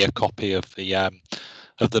sent me a copy of the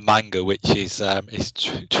manga, which is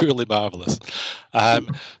truly marvelous.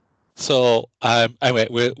 Anyway,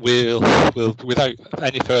 we'll without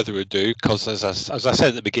any further ado, because as I said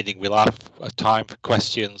at the beginning, we'll have a time for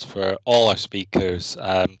questions for all our speakers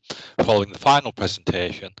following the final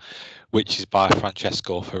presentation, which is by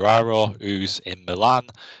Francesco Ferraro, who's in Milan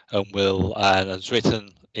and has written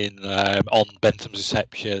on Bentham's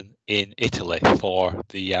reception in Italy for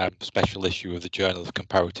the special issue of the Journal of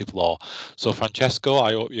Comparative Law. So Francesco,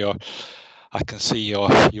 I hope I can see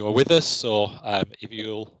you're with us. So if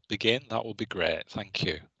you'll begin, that would be great. Thank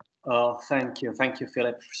you. Thank you,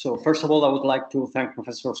 Philip. So first of all, I would like to thank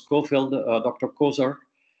Professor Schofield, Dr. Kozer,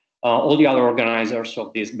 all the other organizers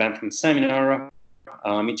of this Bentham Seminar,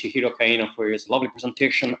 Michihiro Kaino for his lovely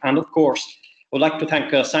presentation, and of course, I would like to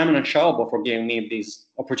thank Simon and Xiaobo for giving me this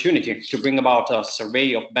opportunity to bring about a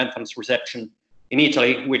survey of Bentham's reception in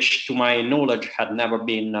Italy, which to my knowledge had never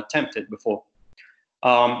been attempted before.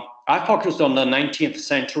 I focused on the 19th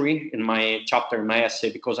century in my chapter, in my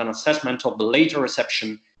essay, because an assessment of the later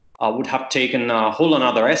reception would have taken a whole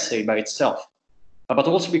another essay by itself. But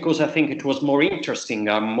also because I think it was more interesting,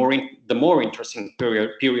 the more interesting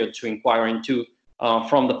period to inquire into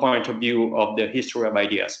from the point of view of the history of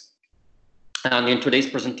ideas. And in today's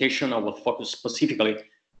presentation, I will focus specifically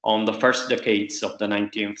on the first decades of the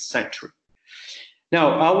 19th century.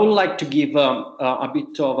 Now, I would like to give a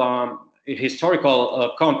bit of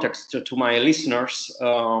historical context to my listeners.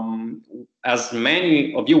 As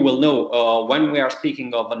many of you will know, when we are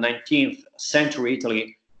speaking of the 19th century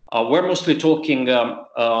Italy, we're mostly talking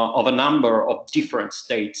of a number of different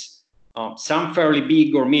states, some fairly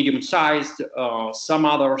big or medium-sized, some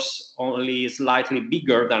others only slightly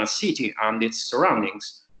bigger than a city and its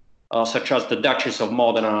surroundings, such as the Duchies of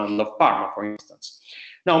Modena and of Parma, for instance.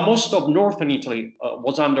 Now, most of northern Italy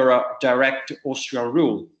was under a direct Austrian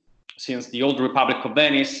rule, since the old Republic of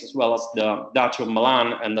Venice, as well as the Duchy of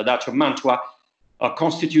Milan and the Duchy of Mantua,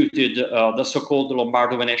 constituted the so-called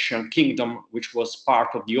Lombardo-Venetian kingdom, which was part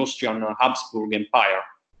of the Austrian Habsburg Empire.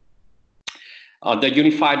 The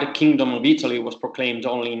unified kingdom of Italy was proclaimed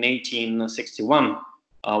only in 1861,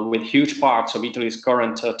 with huge parts of Italy's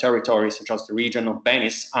current territory, such as the region of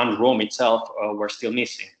Venice and Rome itself, were still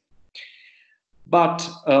missing. But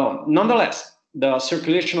nonetheless, the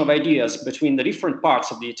circulation of ideas between the different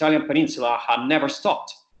parts of the Italian peninsula had never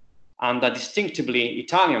stopped, and a distinctively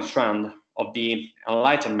Italian strand of the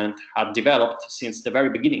Enlightenment had developed since the very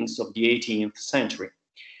beginnings of the 18th century.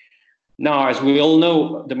 Now, as we all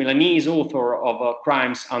know, the Milanese author of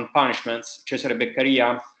Crimes and Punishments, Cesare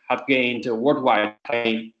Beccaria, had gained worldwide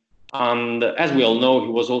fame, and as we all know,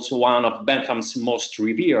 he was also one of Bentham's most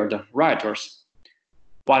revered writers.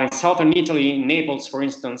 While in southern Italy, in Naples, for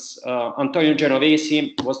instance, Antonio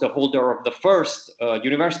Genovesi was the holder of the first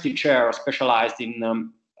university chair specialized in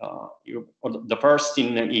the first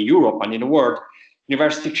in Europe and in the world,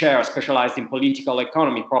 university chair specialized in political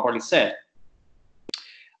economy, properly said.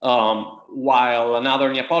 While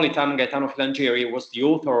another Neapolitan, Gaetano Filangieri, was the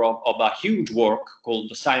author of a huge work called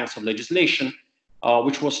The Science of Legislation,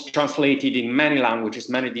 which was translated in many languages,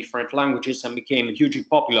 many different languages, and became hugely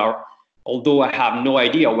popular, although I have no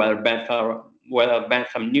idea whether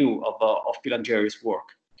Bentham knew of Filangieri's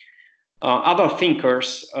work. Other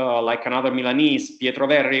thinkers, like another Milanese, Pietro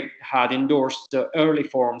Verri, had endorsed early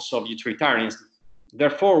forms of utilitarianism.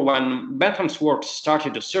 Therefore, when Bentham's works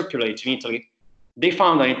started to circulate in Italy, they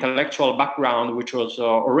found an intellectual background which was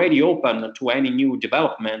already open to any new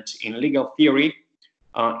development in legal theory,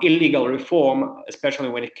 in legal reform, especially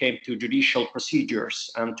when it came to judicial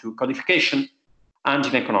procedures and to codification, and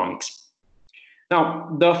in economics.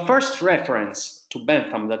 Now, the first reference to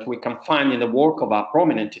Bentham that we can find in the work of a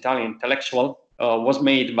prominent Italian intellectual was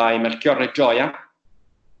made by Melchiorre Gioia.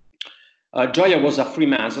 Gioia was a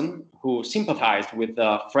Freemason who sympathized with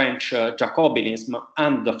the French Jacobinism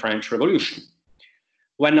and the French Revolution.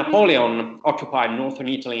 When Napoleon occupied northern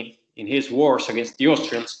Italy in his wars against the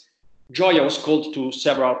Austrians, Gioia was called to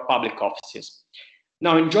several public offices.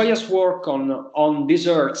 Now, in Gioia's work on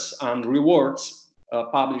deserts and rewards,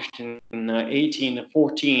 published in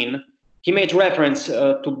 1814, he made reference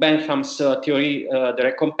to Bentham's Théorie de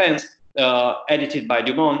Récompense, edited by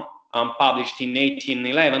Dumont and published in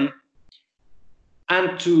 1811,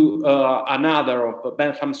 and to another of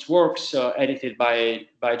Bentham's works edited by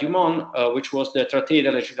Dumont, which was the Traité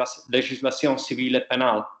de Législation Civile et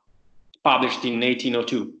Pénale, published in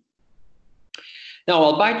 1802. Now,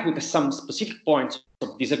 albeit with some specific points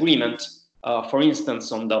of disagreement, for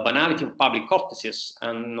instance, on the banality of public offices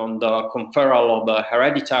and on the conferral of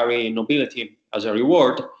hereditary nobility as a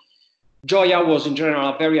reward, Gioia was in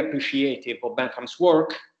general very appreciative of Bentham's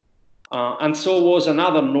work, and so was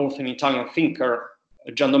another northern Italian thinker,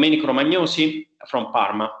 Giandomenico Romagnosi from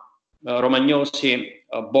Parma. Romagnosi,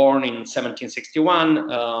 born in 1761,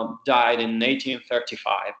 died in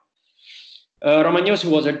 1835. Romagnosi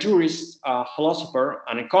was a jurist, a philosopher,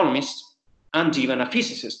 an economist, and even a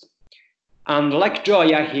physicist. And like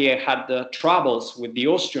Gioia, he had troubles with the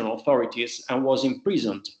Austrian authorities and was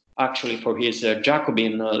imprisoned, actually, for his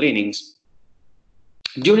Jacobin leanings.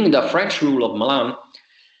 During the French rule of Milan,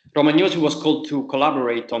 Romagnosi was called to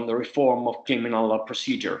collaborate on the reform of criminal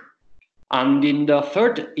procedure. And in the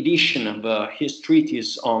third edition of his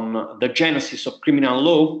treatise on the genesis of criminal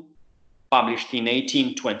law, published in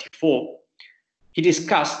 1824, he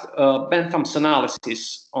discussed Bentham's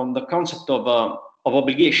analysis on the concept of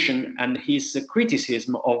obligation and his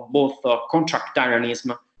criticism of both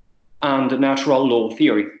contractarianism and natural law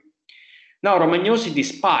theory. Now, Romagnosi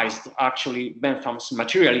despised actually Bentham's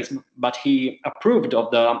materialism, but he approved of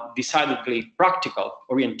the decidedly practical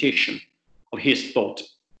orientation of his thought.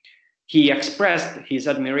 He expressed his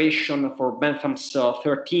admiration for Bentham's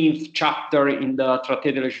 13th chapter in the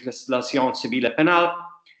Traité de législation civile et pénale,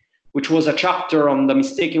 which was a chapter on the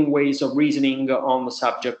mistaken ways of reasoning on the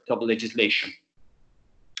subject of legislation.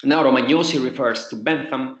 Now, Romagnosi refers to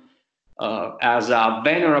Bentham as a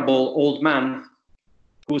venerable old man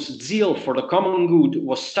whose zeal for the common good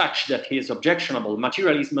was such that his objectionable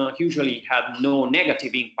materialism usually had no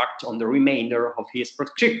negative impact on the remainder of his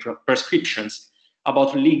prescriptions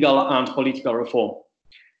about legal and political reform.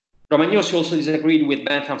 Romagnosi also disagreed with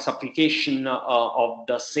Bentham's application of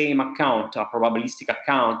the same account, a probabilistic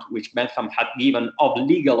account, which Bentham had given of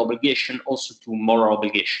legal obligation also to moral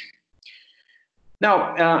obligation.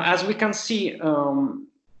 Now, as we can see,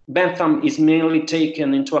 Bentham is mainly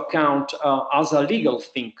taken into account as a legal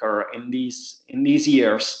thinker in these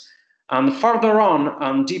years. And further on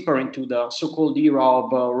and deeper into the so-called era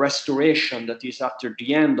of restoration, that is after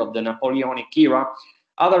the end of the Napoleonic era,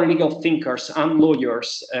 other legal thinkers and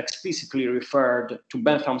lawyers explicitly referred to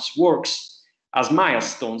Bentham's works as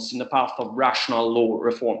milestones in the path of rational law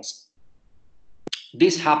reforms.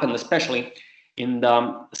 This happened especially in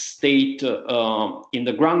the state, in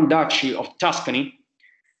the Grand Duchy of Tuscany,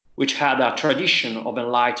 which had a tradition of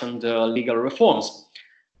enlightened legal reforms.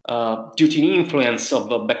 Due to the influence of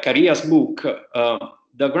Beccaria's book,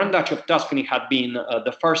 the Grand Duchy of Tuscany had been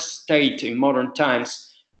the first state in modern times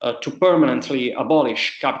to permanently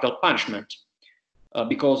abolish capital punishment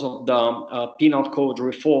because of the penal code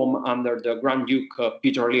reform under the Grand Duke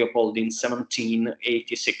Peter Leopold in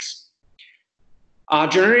 1786. A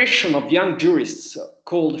generation of young jurists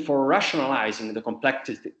called for rationalizing the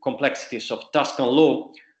complexities of Tuscan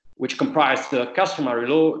law, which comprised the customary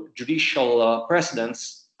law, judicial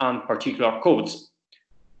precedents, and particular codes.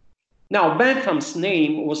 Now, Bentham's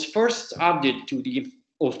name was first added to the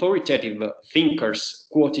authoritative thinkers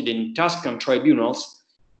quoted in Tuscan tribunals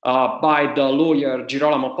by the lawyer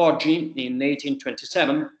Girolamo Poggi in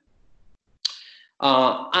 1827,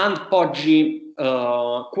 and Poggi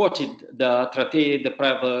quoted the Traité de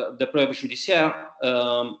preuve judiciaire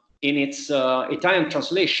in its Italian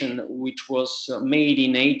translation, which was made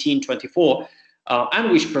in 1824,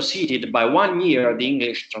 and which preceded by 1 year the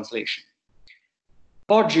English translation.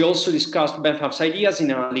 Poggi also discussed Bentham's ideas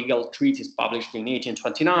in a legal treatise published in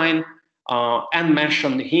 1829, and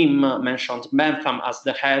mentioned Bentham as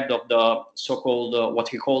the head of the so-called, what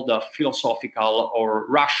he called the philosophical or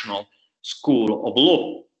rational school of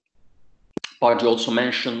law. Poggi also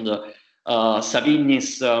mentioned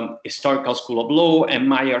Savigny's historical school of law and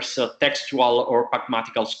Mayer's textual or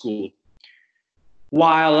pragmatical school.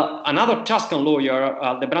 While another Tuscan lawyer,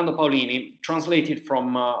 Debrando Paolini, translated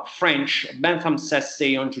from French Bentham's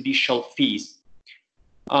essay on judicial fees.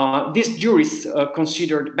 These jurists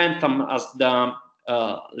considered Bentham as the,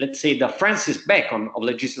 let's say, the Francis Bacon of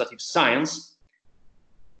legislative science,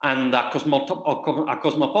 and a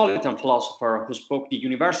cosmopolitan philosopher who spoke the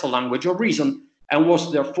universal language of reason and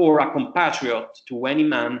was therefore a compatriot to any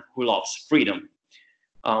man who loves freedom.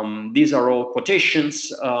 These are all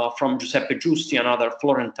quotations from Giuseppe Giusti, another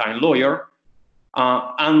Florentine lawyer,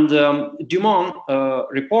 and Dumont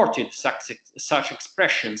reported such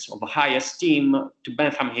expressions of high esteem to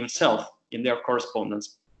Bentham himself in their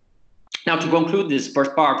correspondence. Now, to conclude this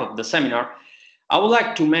first part of the seminar, I would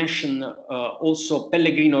like to mention also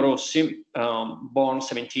Pellegrino Rossi, born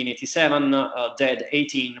 1787, dead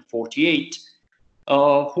 1848,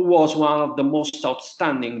 who was one of the most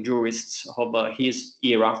outstanding jurists of his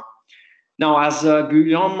era. Now, as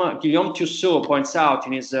Guillaume Tussaud points out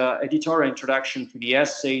in his editorial introduction to the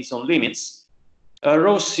Essays on Limits,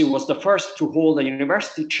 Rossi was the first to hold a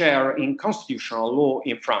university chair in constitutional law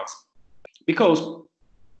in France, because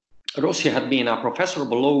Rossi had been a professor of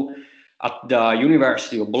law at the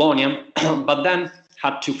University of Bologna, but then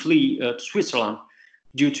had to flee to Switzerland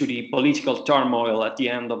due to the political turmoil at the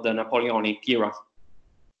end of the Napoleonic era.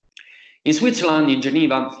 In Switzerland, in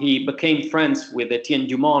Geneva, he became friends with Etienne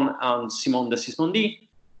Dumont and Simon de Sismondi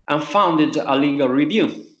and founded a legal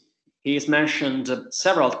review. He is mentioned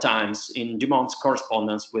several times in Dumont's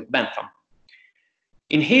correspondence with Bentham.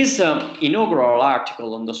 In his inaugural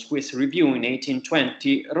article on the Swiss Review in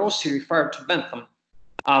 1820, Rossi referred to Bentham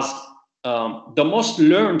as the most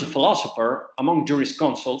learned philosopher among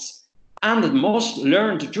jurisconsults and the most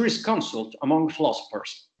learned jurisconsult among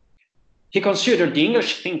philosophers. He considered the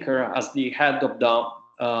English thinker as the head of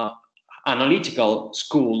the analytical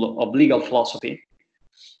school of legal philosophy,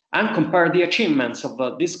 and compared the achievements of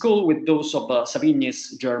this school with those of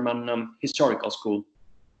Savigny's German historical school.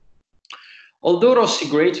 Although Rossi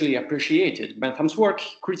greatly appreciated Bentham's work,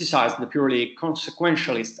 he criticized the purely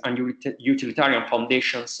consequentialist and utilitarian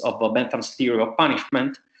foundations of Bentham's theory of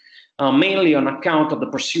punishment, mainly on account of the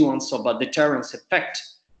pursuance of a deterrence effect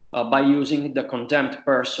by using the condemned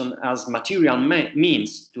person as material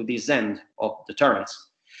means to this end of deterrence.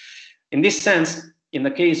 In this sense, in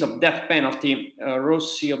the case of death penalty,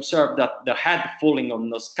 Rossi observed that the head falling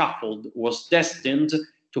on the scaffold was destined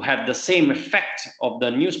to have the same effect of the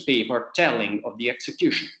newspaper telling of the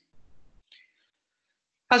execution.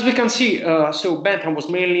 As we can see, so Bentham was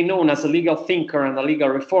mainly known as a legal thinker and a legal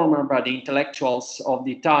reformer by the intellectuals of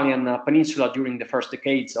the Italian peninsula during the first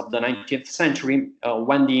decades of the 19th century,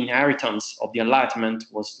 when the inheritance of the Enlightenment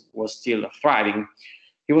was still thriving.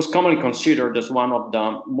 He was commonly considered as one of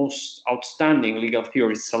the most outstanding legal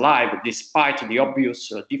theorists alive, despite the obvious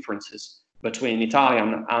differences between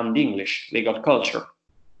Italian and English legal culture.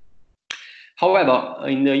 However,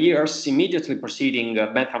 in the years immediately preceding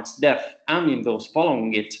Bentham's death and in those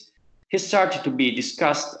following it, he started to be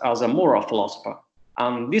discussed as a moral philosopher,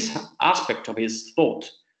 and this aspect of his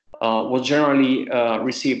thought was generally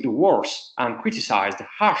received worse and criticized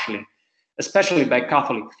harshly, especially by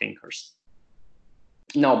Catholic thinkers.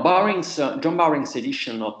 Now, John Baring's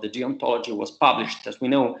edition of the Deontology was published, as we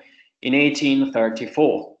know, in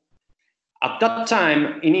 1834. At that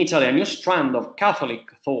time, in Italy, a new strand of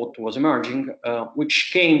Catholic thought was emerging, which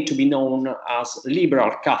came to be known as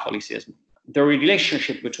liberal Catholicism. The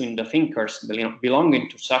relationship between the thinkers belonging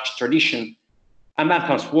to such tradition and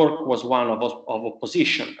Bentham's work was one of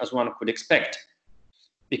opposition, as one could expect.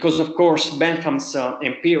 Because, of course, Bentham's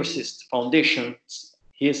empiricist foundations,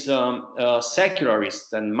 his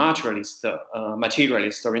secularist and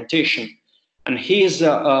materialist orientation, and his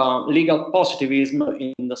legal positivism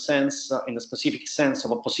in the specific sense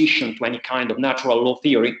of opposition to any kind of natural law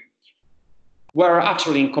theory, were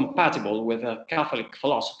actually incompatible with Catholic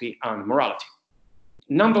philosophy and morality.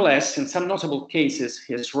 Nonetheless, in some notable cases,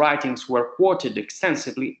 his writings were quoted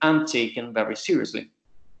extensively and taken very seriously.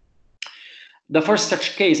 The first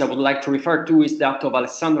such case I would like to refer to is that of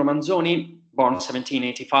Alessandro Manzoni, born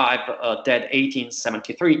 1785, dead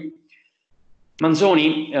 1873.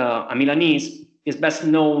 Manzoni, a Milanese, is best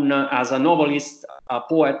known as a novelist, a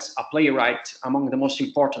poet, a playwright, among the most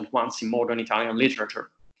important ones in modern Italian literature.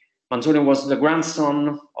 Manzoni was the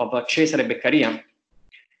grandson of Cesare Beccaria.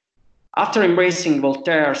 After embracing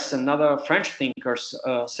Voltaire's and other French thinkers'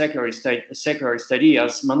 secularist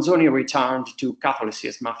ideas, Manzoni returned to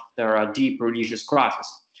Catholicism after a deep religious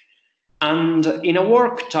crisis. And in a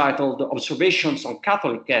work titled Observations on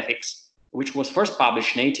Catholic Ethics, which was first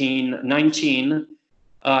published in 1819,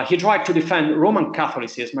 he tried to defend Roman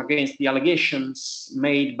Catholicism against the allegations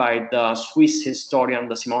made by the Swiss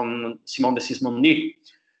historian Simon de Sismondi,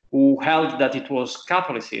 who held that it was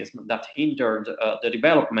Catholicism that hindered the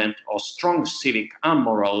development of strong civic and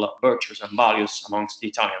moral virtues and values amongst the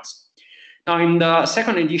Italians. Now, in the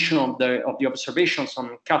second edition of the Observations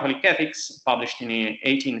on Catholic Ethics, published in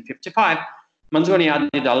 1855, Manzoni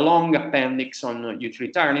added a long appendix on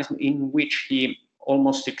utilitarianism in which he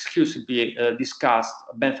almost exclusively discussed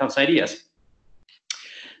Bentham's ideas.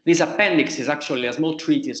 This appendix is actually a small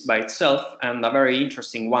treatise by itself and a very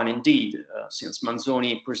interesting one indeed, since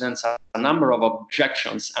Manzoni presents a number of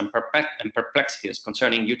objections and perplexities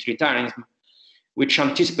concerning utilitarianism, which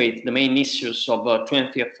anticipate the main issues of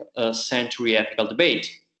 20th century ethical debate,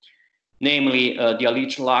 namely the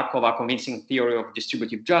alleged lack of a convincing theory of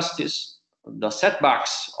distributive justice, the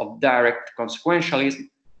setbacks of direct consequentialism,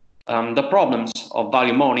 the problems of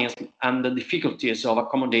value monism, and the difficulties of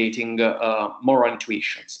accommodating moral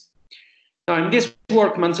intuitions. Now, in this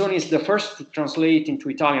work, Manzoni is the first to translate into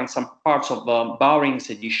Italian some parts of Baring's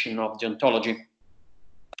edition of Deontology.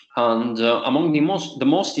 And among the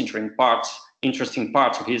most interesting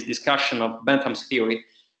parts of his discussion of Bentham's theory,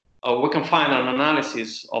 we can find an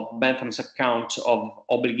analysis of Bentham's account of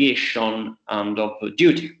obligation and of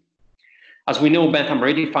duty. As we know, Bentham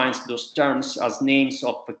redefines those terms as names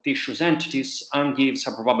of fictitious entities and gives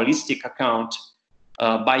a probabilistic account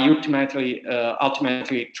by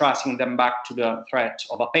ultimately tracing them back to the threat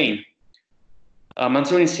of a pain.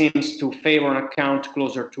 Manzoni seems to favor an account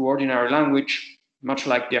closer to ordinary language, much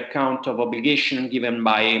like the account of obligation given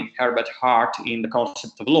by Herbert Hart in The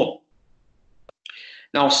Concept of Law.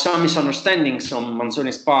 Now, some misunderstandings on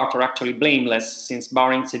Manzoni's part are actually blameless, since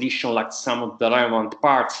Baring's edition lacked some of the relevant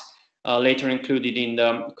parts later included in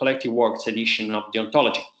the collected works edition of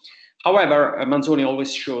Deontology. However, Manzoni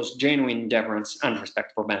always shows genuine deference and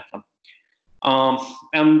respect for Bentham.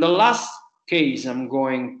 And the last case I'm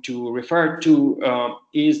going to refer to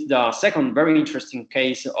is the second very interesting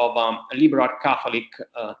case of a liberal Catholic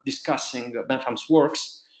discussing Bentham's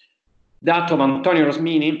works, that of Antonio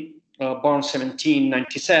Rosmini, born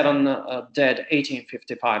 1797, dead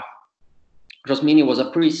 1855. Rosmini was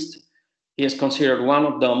a priest. He is considered one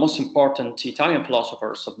of the most important Italian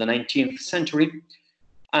philosophers of the 19th century,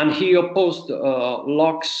 and he opposed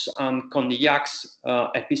Locke's and Condillac's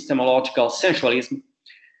epistemological sensualism,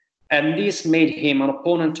 and this made him an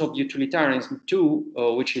opponent of utilitarianism too,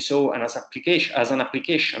 which he saw as an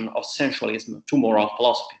application of sensualism to moral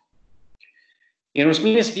philosophy. In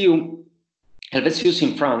Rosmini's view, Helvetius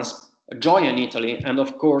in France, Gioia in Italy, and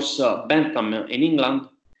of course Bentham in England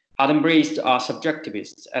had embraced a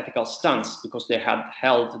subjectivist ethical stance because they had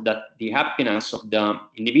held that the happiness of the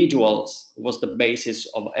individuals was the basis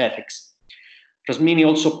of ethics. Rosmini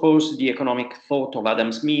also opposed the economic thought of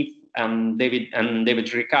Adam Smith and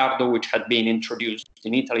David Ricardo, which had been introduced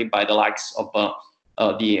in Italy by the likes of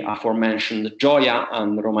the aforementioned Gioia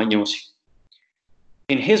and Romagnosi.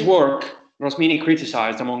 In his work, Rosmini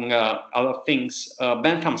criticized, among other things,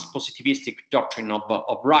 Bentham's positivistic doctrine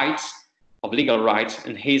of rights, of legal rights,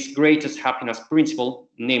 and his greatest happiness principle,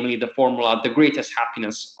 namely the formula, the greatest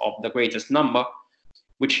happiness of the greatest number,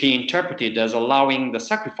 which he interpreted as allowing the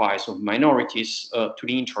sacrifice of minorities to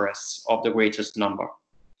the interests of the greatest number.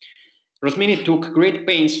 Rosmini took great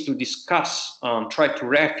pains to discuss and try to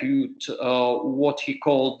refute what he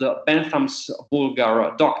called Bentham's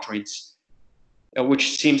vulgar doctrines,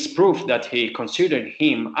 which seems proof that he considered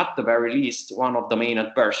him, at the very least, one of the main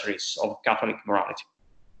adversaries of Catholic morality.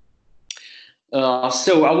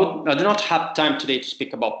 So I do not have time today to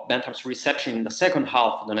speak about Bentham's reception in the second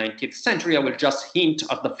half of the 19th century. I will just hint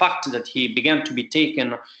at the fact that he began to be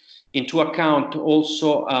taken into account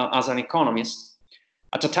also as an economist,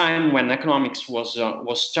 at a time when economics was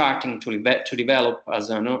starting to develop as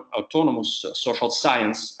an autonomous social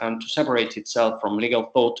science and to separate itself from legal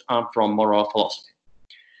thought and from moral philosophy.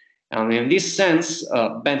 And in this sense,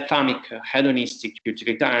 Benthamic hedonistic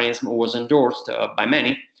utilitarianism was endorsed by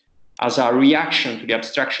many as a reaction to the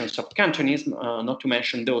abstractions of Kantianism, not to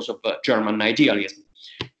mention those of German idealism.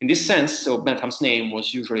 In this sense, so Bentham's name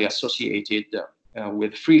was usually associated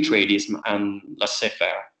with free tradeism and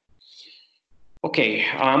laissez-faire. Okay,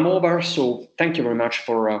 I'm over, so thank you very much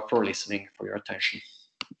for listening, for your attention.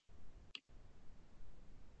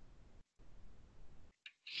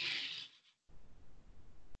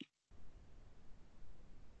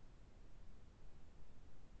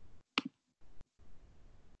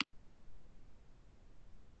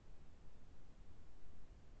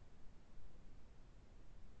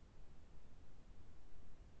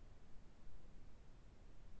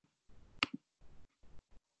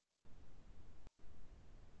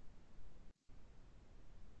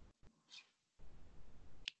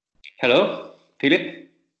 Hello, Philip?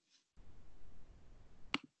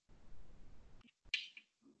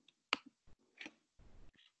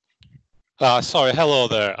 Sorry, hello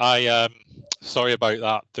there. Sorry about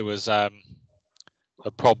that. There was a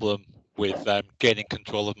problem with gaining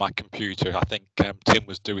control of my computer. I think Tim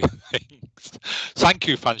was doing things. Thank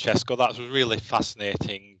you, Francesco. That was a really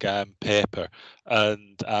fascinating paper,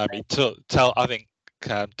 and it tells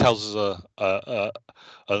us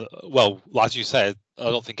well, as you said, I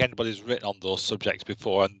don't think anybody's written on those subjects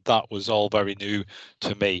before, and that was all very new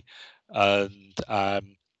to me. And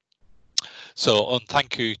and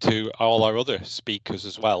thank you to all our other speakers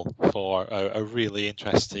as well for a really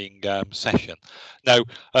interesting session. Now,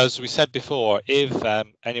 as we said before, if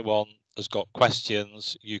anyone has got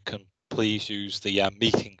questions, you can please use the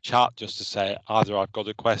meeting chat just to say either I've got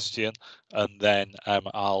a question, and then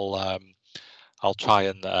I'll try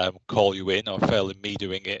and call you in, or failing me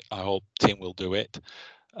doing it, I hope Tim will do it.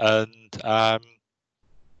 And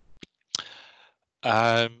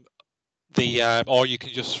or you can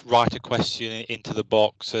just write a question into the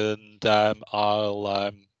box, and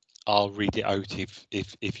I'll read it out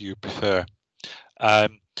if you prefer.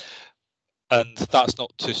 And that's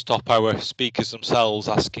not to stop our speakers themselves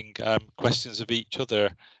asking questions of each other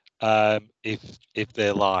if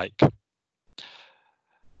they like.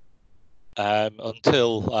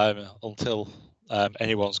 Until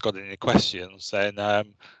anyone's got any questions, then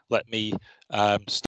let me start.